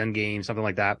Avengers Endgame, something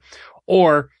like that,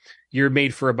 or you're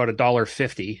made for about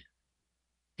 $1.50,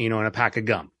 in a pack of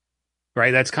gum,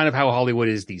 right? That's kind of how Hollywood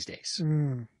is these days.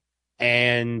 Mm.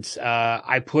 And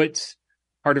I put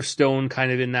Heart of Stone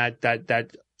kind of in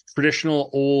that traditional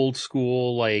old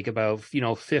school, like about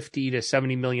 $50 to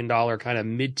 $70 million kind of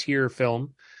mid-tier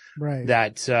film, right?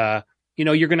 That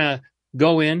you're gonna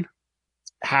go in,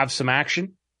 have some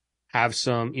action, have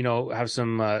some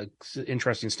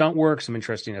interesting stunt work, some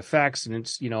interesting effects, and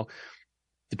it's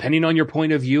depending on your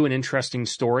point of view, an interesting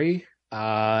story,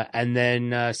 and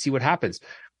then see what happens.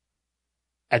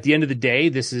 At the end of the day,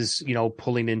 this is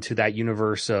pulling into that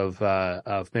universe of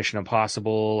Mission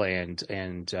Impossible,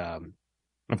 and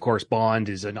of course Bond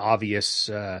is an obvious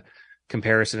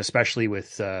comparison, especially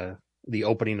with the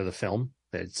opening of the film.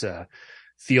 It's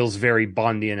feels very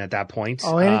Bondian at that point.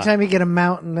 Oh, anytime you get a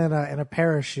mountain and a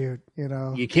parachute,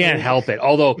 you can't help it.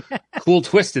 Although cool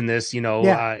twist in this,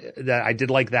 that I did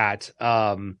like that.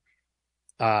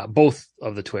 Both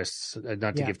of the twists,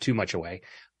 not to give too much away,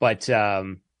 but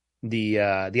the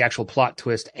actual plot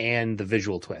twist and the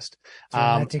visual twist,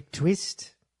 dramatic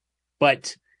twist.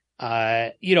 But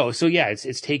so yeah,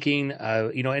 it's taking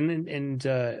one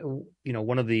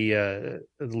of the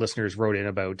listeners wrote in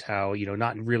about how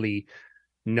not really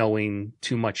knowing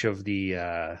too much of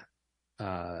the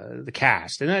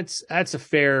cast, and that's a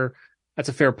fair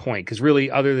point, because really,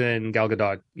 other than Gal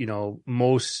Gadot,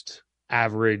 most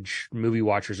average movie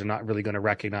watchers are not really going to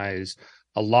recognize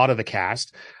a lot of the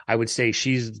cast. I would say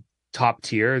she's top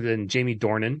tier. Then Jamie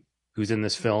Dornan, who's in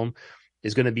this film,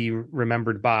 is going to be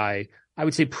remembered by, I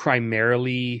would say,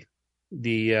 primarily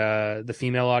the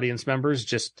female audience members,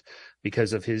 just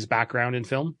because of his background in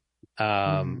film.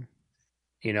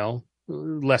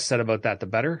 Less said about that, the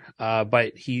better.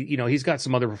 But he's got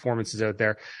some other performances out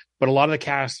there. But a lot of the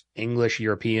cast, English,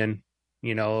 European.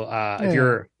 If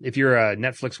you're a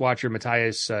Netflix watcher,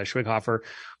 Matthias Schweighöfer,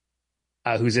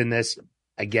 who's in this,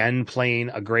 again playing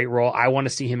a great role. I want to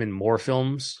see him in more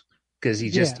films because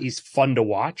he's fun to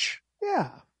watch. Yeah.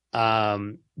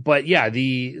 But yeah,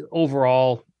 the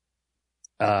overall,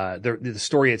 the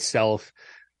story itself,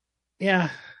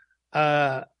 yeah.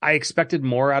 I expected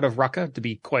more out of Rucka, to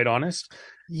be quite honest.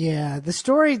 Yeah, the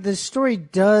story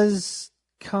does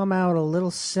come out a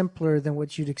little simpler than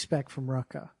what you'd expect from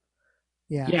Rucka.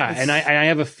 Yeah, and I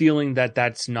have a feeling that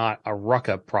that's not a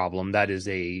Rucka problem. That is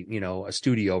a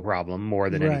studio problem more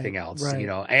than anything else.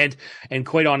 Right. And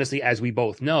quite honestly, as we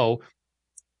both know,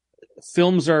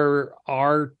 films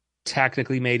are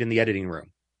technically made in the editing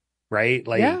room, right?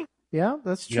 Like, yeah,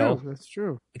 that's true. That's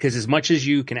true. Because as much as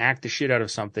you can act the shit out of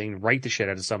something, write the shit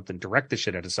out of something, direct the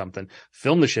shit out of something,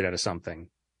 film the shit out of something.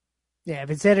 Yeah, if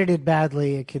it's edited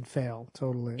badly, it could fail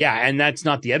totally. Yeah, and that's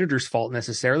not the editor's fault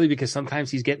necessarily, because sometimes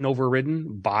he's getting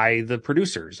overridden by the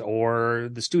producers or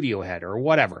the studio head or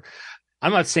whatever.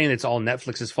 I'm not saying it's all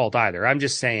Netflix's fault either. I'm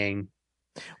just saying.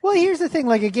 Well, here's the thing.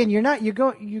 Like, again,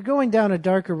 you're going down a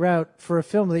darker route for a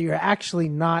film that you're actually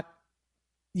not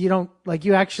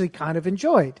you actually kind of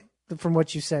enjoyed from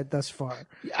what you said thus far.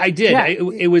 I did. Yeah.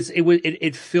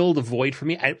 It filled a void for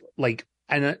me.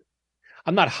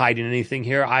 I'm not hiding anything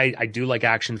here. I do like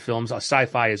action films.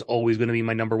 Sci-fi is always going to be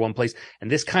my number one place. And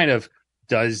this kind of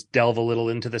does delve a little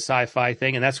into the sci-fi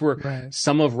thing. And that's where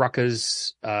some of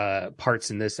Rucka's parts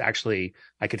in this actually,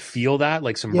 I could feel that,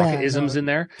 like some Rucka-isms in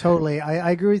there. Totally.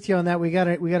 I agree with you on that. We got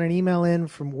an email in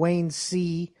from Wayne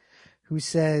C., who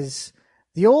says,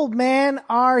 "The old man,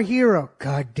 our hero."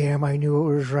 God damn, I knew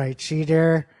it was right. See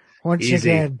there? Once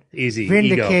again. Easy.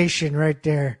 Vindication Ego. right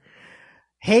there.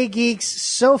 "Hey, geeks,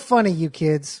 so funny, you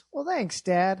kids." Well, thanks,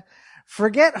 Dad.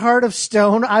 "Forget Heart of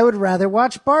Stone. I would rather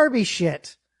watch Barbie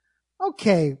shit."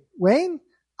 Okay, Wayne,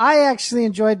 I actually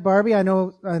enjoyed Barbie. I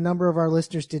know a number of our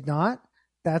listeners did not.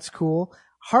 That's cool.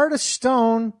 Heart of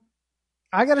Stone,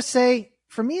 I got to say,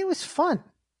 for me, it was fun.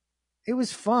 It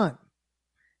was fun.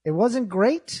 It wasn't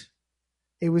great.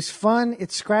 It was fun.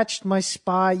 It scratched my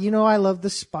spy. You know, I love the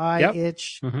spy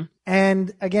itch. Mm-hmm.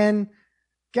 And again,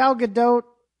 Gal Gadot,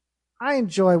 I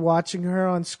enjoy watching her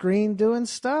on screen doing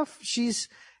stuff.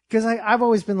 Because I've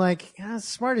always been like,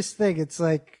 smartest thing. It's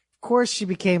like, of course she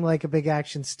became like a big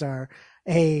action star.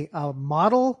 A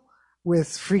model with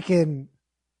freaking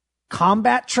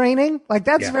combat training. Like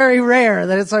that's very rare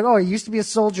that it's like, oh, you used to be a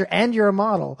soldier and you're a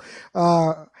model.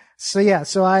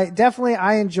 So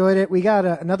I enjoyed it. We got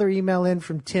another email in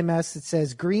from Tim S. that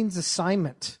says Green's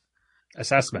assessment.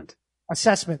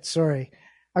 Sorry.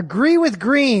 Agree with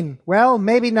Green. Well,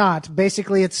 maybe not.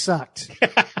 Basically, it sucked.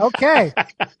 Okay.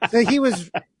 So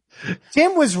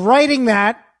Tim was writing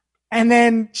that and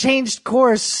then changed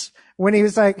course when he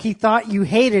was like, he thought you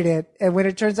hated it. And when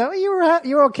it turns out you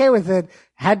were okay with it,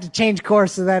 had to change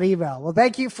course of that email. Well,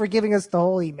 thank you for giving us the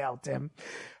whole email, Tim.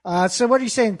 So what are you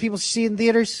saying? People should see it in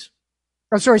theaters?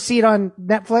 I'm sorry, see it on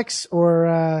Netflix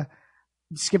or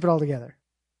skip it altogether?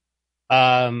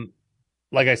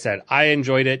 Like I said, I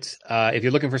enjoyed it. If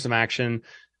you're looking for some action,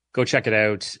 go check it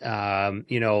out.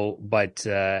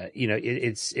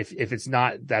 It's if it's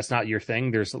not, that's not your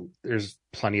thing. There's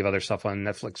plenty of other stuff on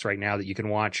Netflix right now that you can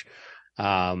watch.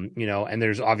 And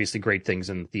there's obviously great things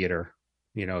in the theater.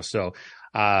 So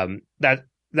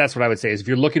that's what I would say is if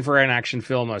you're looking for an action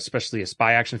film, especially a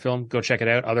spy action film, go check it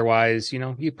out. Otherwise, you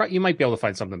might be able to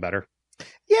find something better.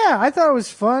 Yeah, I thought it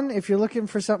was fun. If you're looking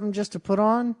for something just to put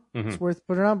on, it's worth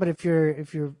putting on. But if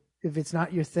it's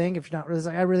not your thing, if you're not really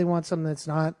like, I really want something that's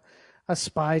not a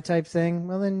spy type thing,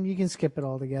 well, then you can skip it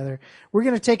altogether. We're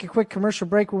going to take a quick commercial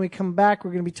break. When we come back, we're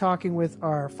going to be talking with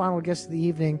our final guest of the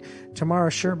evening,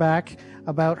 Tamara Sherbach,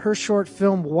 about her short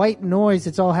film, White Noise.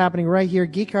 It's all happening right here,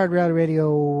 Geek Hard Reality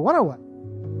Radio 101.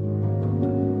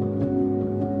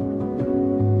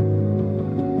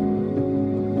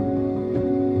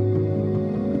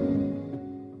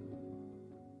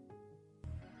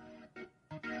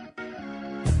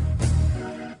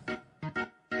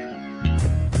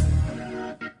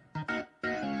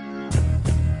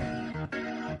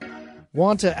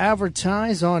 Want to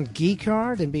advertise on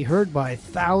Geekard and be heard by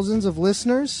thousands of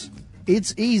listeners?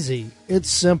 It's easy, it's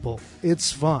simple,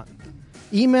 it's fun.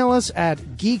 Email us at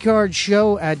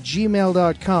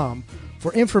geekardshow@gmail.com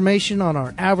for information on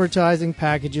our advertising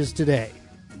packages today.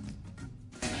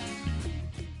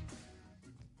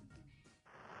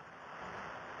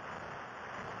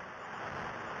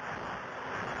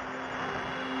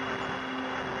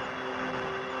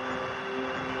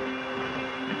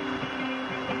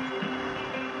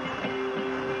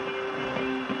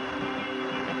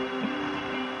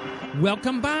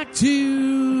 Welcome back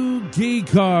to Geek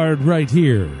Card right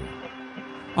here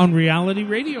on Reality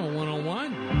Radio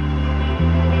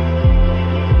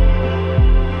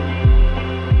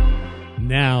 101.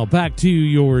 Now back to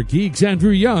your geeks,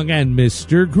 Andrew Young and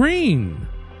Mr. Green.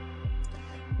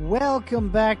 Welcome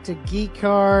back to Geek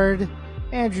Card.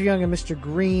 Andrew Young and Mr.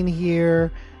 Green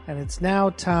here, and it's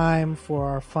now time for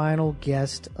our final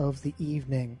guest of the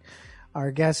evening.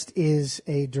 Our guest is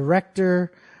a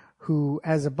director who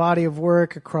has a body of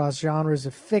work across genres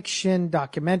of fiction,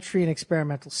 documentary, and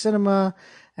experimental cinema,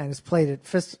 and has played at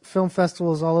film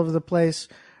festivals all over the place.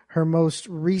 Her most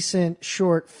recent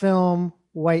short film,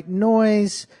 White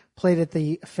Noise, played at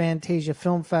the Fantasia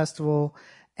Film Festival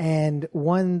and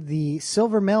won the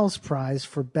Silver Mel's Prize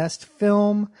for Best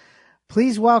Film.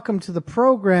 Please welcome to the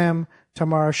program,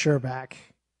 Tamara Sherbach.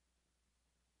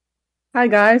 Hi,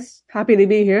 guys. Happy to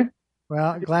be here.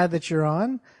 Well, glad that you're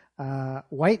on.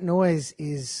 White Noise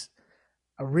is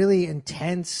a really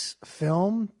intense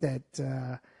film that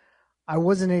I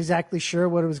wasn't exactly sure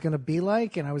what it was going to be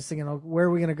like, and I was thinking, where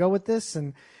are we going to go with this?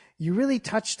 And you really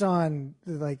touched on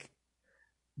like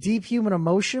deep human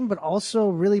emotion, but also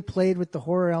really played with the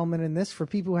horror element in this. For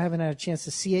people who haven't had a chance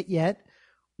to see it yet,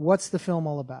 what's the film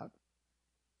all about?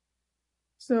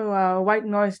 So, White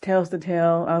Noise tells the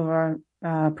tale of our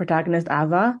protagonist,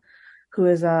 Ava, who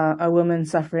is a woman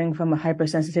suffering from a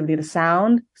hypersensitivity to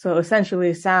sound. So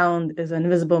essentially, sound is an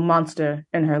invisible monster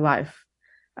in her life.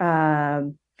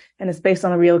 And it's based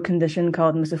on a real condition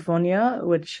called misophonia,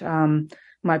 which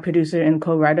my producer and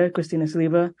co-writer, Christina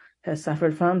Saliba, has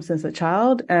suffered from since a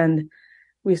child. And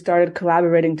we started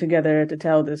collaborating together to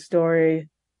tell this story,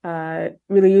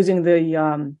 really using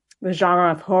the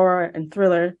genre of horror and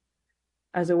thriller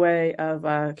as a way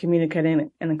of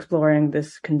communicating and exploring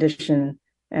this condition,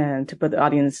 and to put the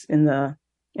audience in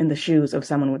the shoes of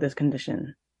someone with this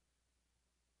condition.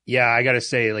 Yeah, I gotta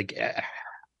say, like,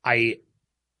 I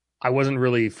wasn't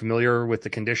really familiar with the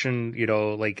condition,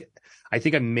 like, I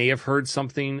think I may have heard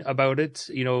something about it,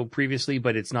 previously,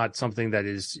 but it's not something that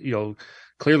is,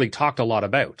 clearly talked a lot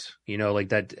about, like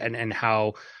that, and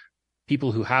how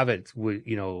people who have it would,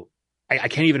 I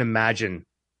can't even imagine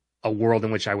a world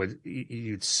in which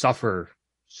you'd suffer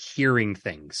hearing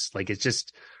things. Like, it's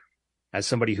just, as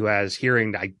somebody who has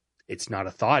hearing, it's not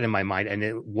a thought in my mind.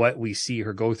 And what we see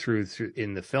her go through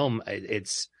in the film,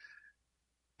 it's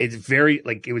very,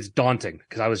 like, it was daunting,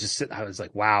 because I was just sitting, I was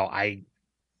like, wow, I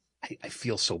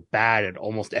feel so bad at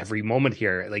almost every moment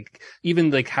here. Like, even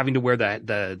like having to wear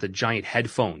the giant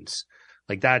headphones,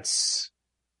 like that is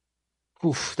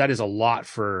a lot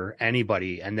for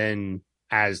anybody. And then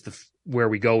as where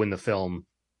we go in the film,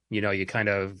 you kind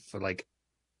of are like,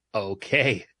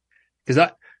 okay,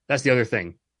 because that's the other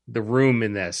thing. The room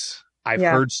in this, I've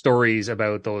heard stories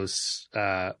about those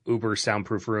Uber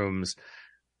soundproof rooms,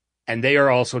 and they are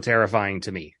also terrifying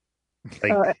to me.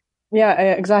 Like, yeah,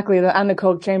 exactly. The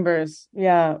anechoic chambers.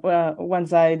 Yeah.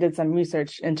 Once I did some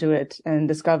research into it and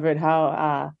discovered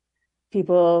how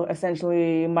people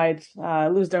essentially might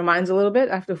lose their minds a little bit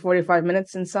after 45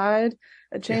 minutes inside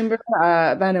a chamber,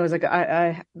 then it was like,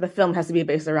 the film has to be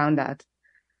based around that.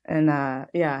 And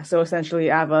so essentially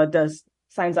Ava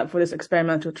signs up for this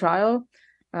experimental trial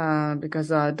because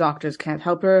doctors can't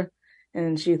help her,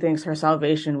 and she thinks her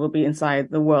salvation will be inside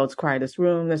the world's quietest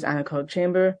room, this anechoic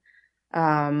chamber.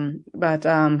 But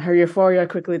her euphoria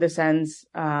quickly descends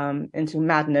into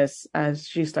madness as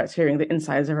she starts hearing the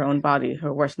insides of her own body,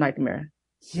 her worst nightmare.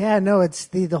 Yeah, no, it's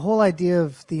the whole idea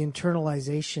of the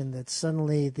internalization, that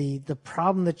suddenly the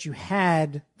problem that you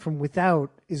had from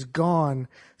without is gone.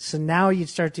 So now you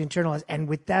start to internalize. And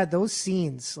with that, those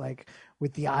scenes, like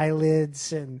with the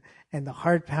eyelids and the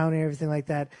heart pounding, everything like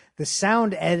that, the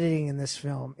sound editing in this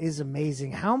film is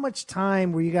amazing. How much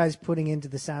time were you guys putting into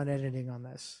the sound editing on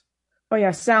this? Oh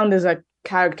yeah, sound is a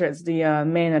character. It's the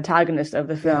main antagonist of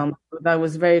the film. Yeah. That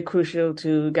was very crucial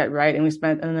to get right, and we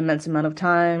spent an immense amount of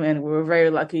time, and we were very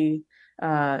lucky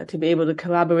to be able to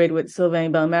collaborate with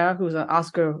Sylvain Bellemare, who's an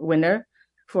Oscar winner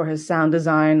for his sound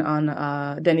design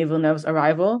on Denis Villeneuve's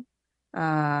Arrival.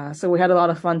 So we had a lot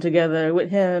of fun together with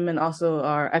him, and also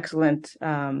our excellent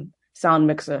sound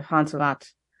mixer, Hans Lat.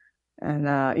 And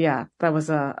that was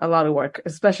a lot of work,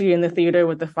 especially in the theater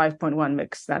with the 5.1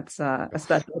 mix. That's a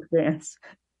special experience.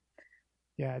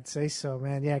 Yeah, I'd say so,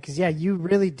 man. Yeah, because you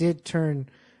really did turn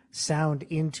sound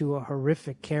into a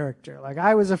horrific character. Like,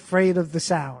 I was afraid of the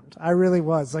sound. I really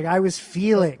was. Like, I was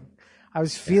feeling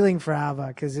for Ava,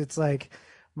 because it's like,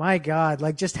 my God,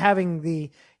 like, just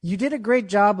having you did a great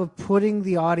job of putting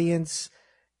the audience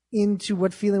into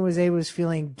what feeling was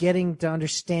feeling, getting to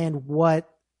understand what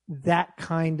that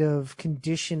kind of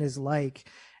condition is like.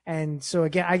 And so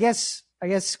again, I guess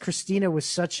Christina was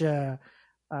such a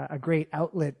great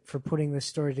outlet for putting this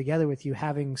story together with you,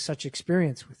 having such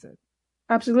experience with it.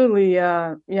 Absolutely.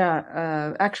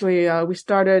 Actually, we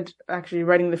started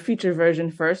writing the feature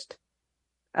version first.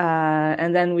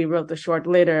 And then we wrote the short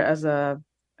later as a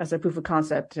proof of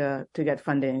concept to get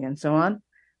funding and so on.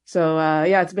 So,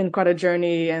 it's been quite a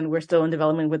journey, and we're still in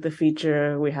development with the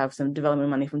feature. We have some development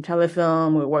money from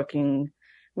Telefilm. We're working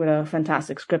with a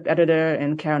fantastic script editor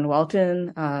in Karen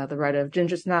Walton, the writer of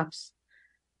Ginger Snaps,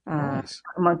 nice.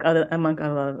 among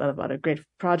other great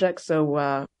projects.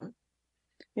 So,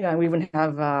 we even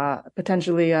have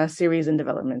potentially a series in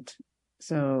development.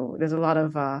 So there's a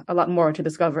lot more to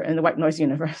discover in the White Noise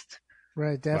universe.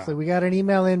 Right, definitely. Wow. We got an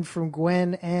email in from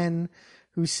Gwen N,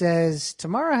 who says,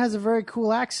 Tamara has a very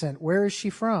cool accent. Where is she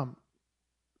from?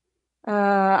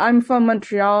 I'm from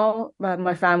Montreal, but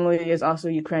my family is also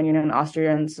Ukrainian and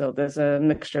Austrian, so there's a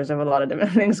mixture of a lot of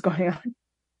different things going on.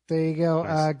 There you go.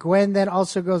 Nice. Gwen then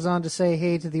also goes on to say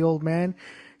hey to the old man.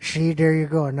 See, there you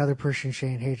go. Another person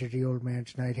saying hey to the old man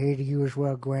tonight. Hey to you as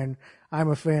well, Gwen. I'm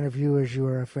a fan of you as you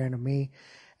are a fan of me.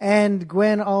 And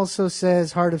Gwen also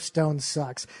says Heart of Stone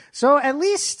sucks. So at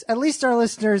least our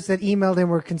listeners that emailed in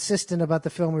were consistent about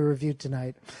the film we reviewed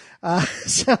tonight.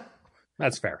 So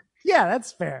That's fair. yeah,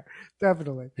 that's fair.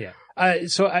 Definitely. Yeah.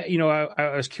 So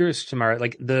I was curious, Tamara,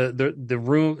 like the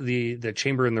room, the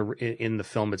chamber in the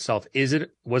film itself, was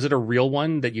it a real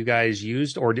one that you guys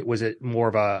used, or was it more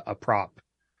of a prop?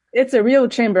 It's a real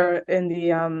chamber in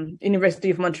the University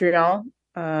of Montreal,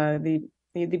 the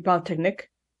Polytechnic.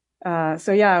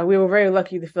 So yeah, we were very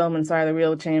lucky to film inside a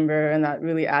real chamber, and that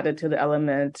really added to the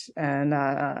element,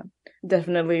 and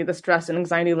definitely the stress and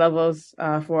anxiety levels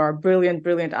for our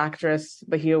brilliant actress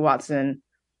Bahia Watson.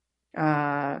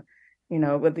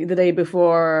 With the day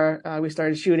before we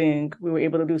started shooting, we were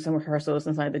able to do some rehearsals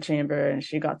inside the chamber, and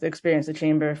she got to experience the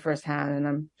chamber firsthand,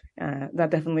 and that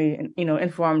definitely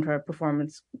informed her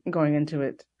performance going into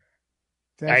it.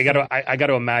 I got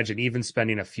to imagine even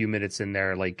spending a few minutes in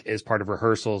there, like as part of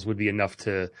rehearsals, would be enough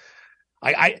to.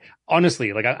 I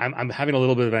honestly, like, I'm having a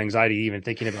little bit of anxiety even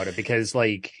thinking about it, because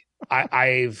like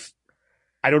I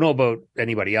don't know about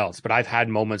anybody else, but I've had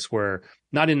moments where,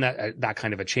 not in that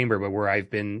kind of a chamber, but where I've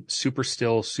been super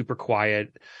still, super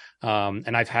quiet,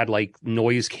 and I've had like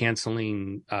noise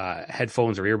canceling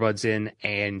headphones or earbuds in,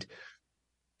 and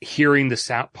hearing the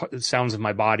sounds of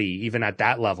my body, even at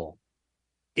that level,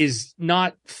 is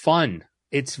not fun.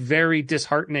 It's very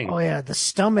disheartening. Oh yeah, the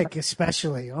stomach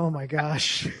especially. Oh my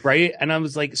gosh. Right? And I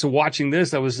was like, so watching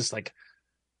this, I was just like,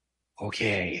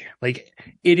 okay, like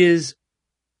it is,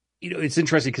 it's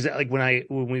interesting because like when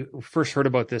we first heard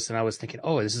about this, and I was thinking,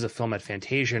 oh, this is a film at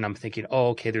Fantasia, and I'm thinking,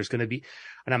 oh, okay, there's going to be,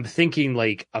 and I'm thinking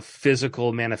like a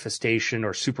physical manifestation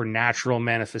or supernatural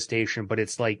manifestation, but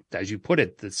it's like, as you put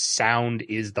it, the sound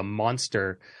is the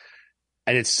monster,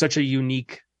 and it's such a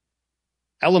unique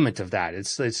element of that.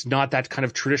 It's not that kind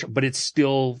of tradition, but it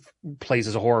still plays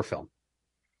as a horror film.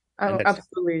 Oh,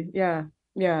 absolutely, yeah,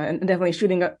 and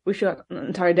definitely we shot an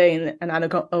entire day in an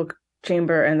anechoic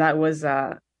chamber, and that was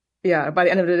by the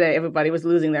end of the day, everybody was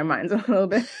losing their minds a little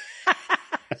bit.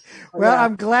 Well,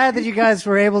 I'm glad that you guys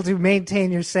were able to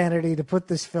maintain your sanity to put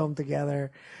this film together.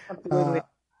 Absolutely.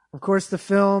 Of course, the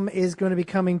film is going to be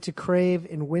coming to Crave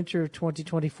in winter of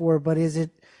 2024, but has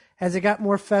it got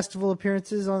more festival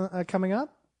appearances coming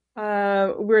up?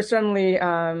 We're certainly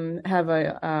have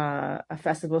a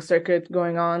festival circuit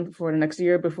going on for the next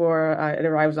year before it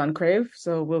arrives on Crave,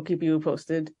 so we'll keep you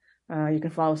posted. You can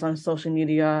follow us on social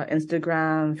media,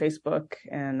 Instagram, Facebook,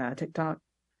 and TikTok.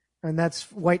 And that's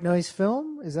White Noise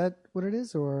Film? Is that what it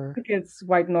is? Or I think it's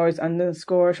White Noise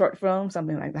 _ short film,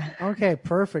 something like that. Okay,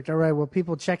 perfect. All right. Well,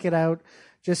 people, check it out.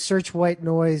 Just search White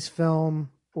Noise Film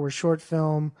or short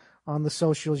film on the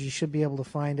socials. You should be able to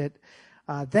find it.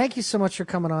 Thank you so much for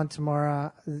coming on,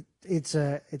 Tamara. It's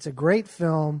a great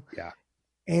film. Yeah.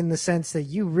 In the sense that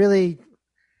you really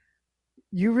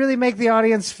make the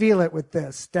audience feel it with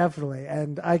this, definitely,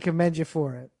 and I commend you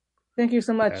for it. Thank you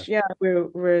so much. Yeah, we're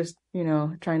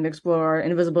trying to explore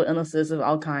invisible illnesses of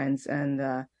all kinds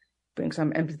and bring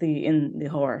some empathy in the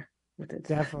horror with it.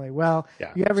 Definitely. Well,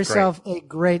 you have yourself a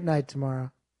great night tomorrow.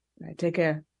 All right, take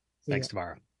care. Thanks,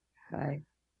 Tamara. Bye.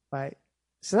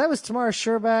 So that was Tamara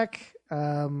Sherback.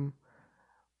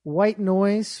 White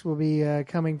Noise will be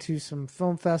coming to some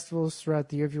film festivals throughout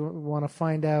the year. If you want to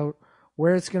find out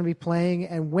where it's going to be playing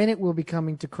and when it will be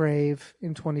coming to Crave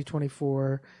in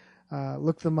 2024,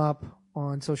 look them up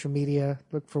on social media.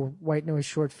 Look for White Noise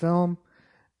short film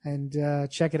and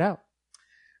check it out.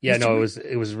 Yeah, no,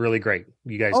 it was really great.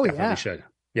 You guys definitely should.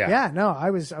 Yeah. Yeah, no,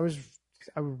 I was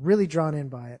really drawn in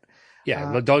by it.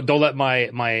 Yeah, don't let my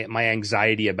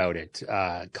anxiety about it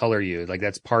color you. Like,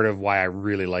 that's part of why I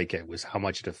really like it, was how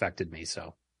much it affected me.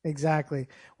 So exactly.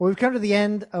 Well, we've come to the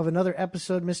end of another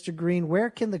episode, Mr. Green. Where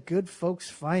can the good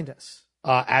folks find us?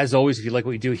 As always, if you like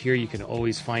what we do here, you can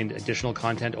always find additional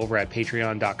content over at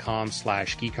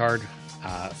patreon.com/geekcard.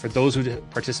 For those who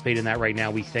participate in that right now,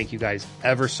 we thank you guys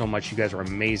ever so much. You guys are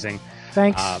amazing.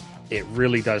 Thanks. It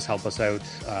really does help us out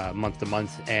month to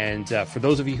month. And for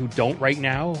those of you who don't right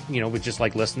now, with just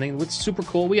like listening, it's super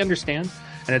cool. We understand.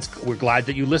 And we're glad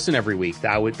that you listen every week.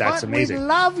 That's amazing. We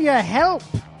love your help.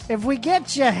 If we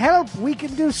get your help, we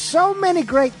can do so many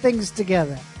great things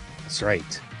together. That's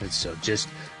right. And so just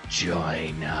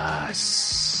join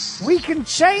us. We can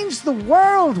change the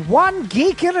world one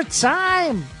geek at a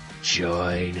time.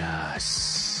 Join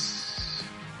us.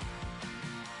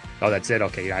 Oh, that's it?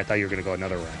 Okay, I thought you were going to go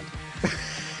another round.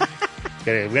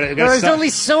 There's only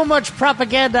so much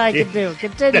propaganda I can do.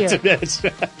 Continue. That's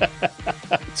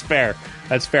fair.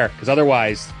 That's fair. Because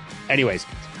otherwise, anyways,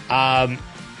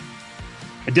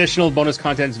 Additional bonus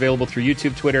content is available through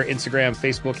YouTube, Twitter, Instagram,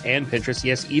 Facebook, and Pinterest.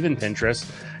 Yes, even Pinterest.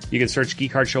 You can search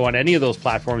Geek Card Show on any of those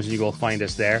platforms and you will find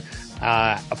us there.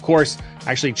 Of course,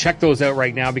 actually check those out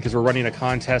right now because we're running a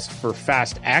contest for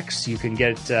Fast X. You can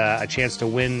get a chance to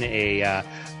win a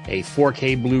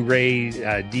 4K Blu-ray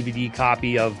DVD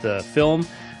copy of the film.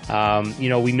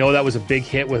 We know that was a big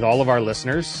hit with all of our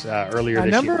listeners earlier this year.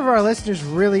 A number of our listeners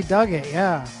really dug it,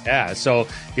 yeah. Yeah, so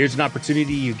here's an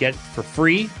opportunity you get for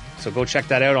free. So go check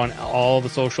that out on all the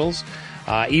socials.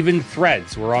 Even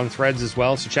Threads. We're on Threads as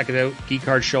well, so check it out. Geek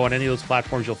Card Show on any of those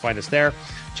platforms. You'll find us there.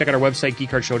 Check out our website,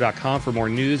 geekcardshow.com, for more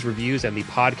news, reviews, and the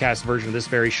podcast version of this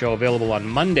very show available on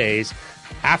Mondays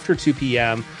after 2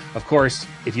 p.m. Of course,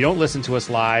 if you don't listen to us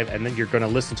live and then you're going to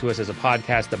listen to us as a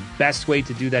podcast, the best way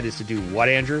to do that is to do what,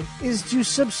 Andrew? Is to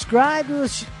subscribe to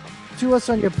us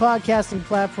on your podcasting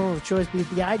platform of choice, be it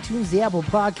the iTunes, the Apple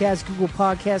Podcast, Google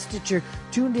Podcast, Stitcher,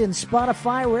 TuneIn,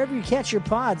 Spotify, wherever you catch your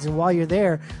pods. And while you're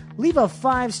there, leave a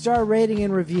 5-star rating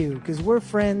and review, because we're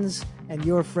friends and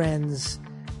you're friends,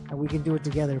 and we can do it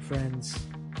together, friends.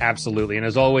 Absolutely. And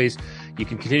as always, you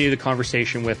can continue the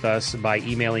conversation with us by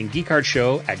emailing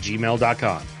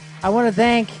geekcardshow@gmail.com. I want to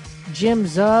thank Jim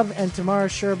Zub and Tamara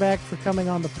Sherback for coming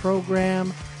on the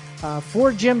program.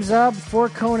 For Jim Zub, for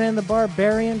Conan the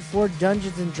Barbarian, for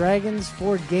Dungeons and Dragons,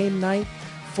 for Game Night,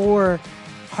 for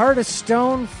Heart of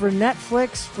Stone, for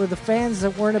Netflix, for the fans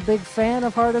that weren't a big fan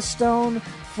of Heart of Stone,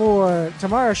 for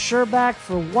Tamara Sherback,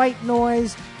 for White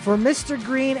Noise, for Mr.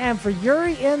 Green, and for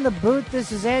Yuri in the booth.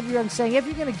 This is Andrew Young saying, if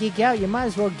you're going to geek out, you might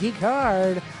as well geek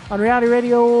hard on Reality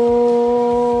Radio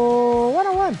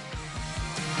 101.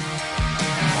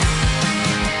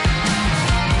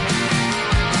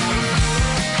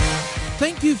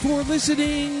 Thank you for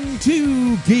listening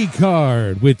to Geek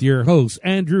Card with your hosts,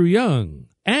 Andrew Young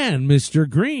and Mr.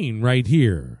 Green, right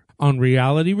here on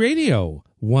Reality Radio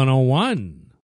 101.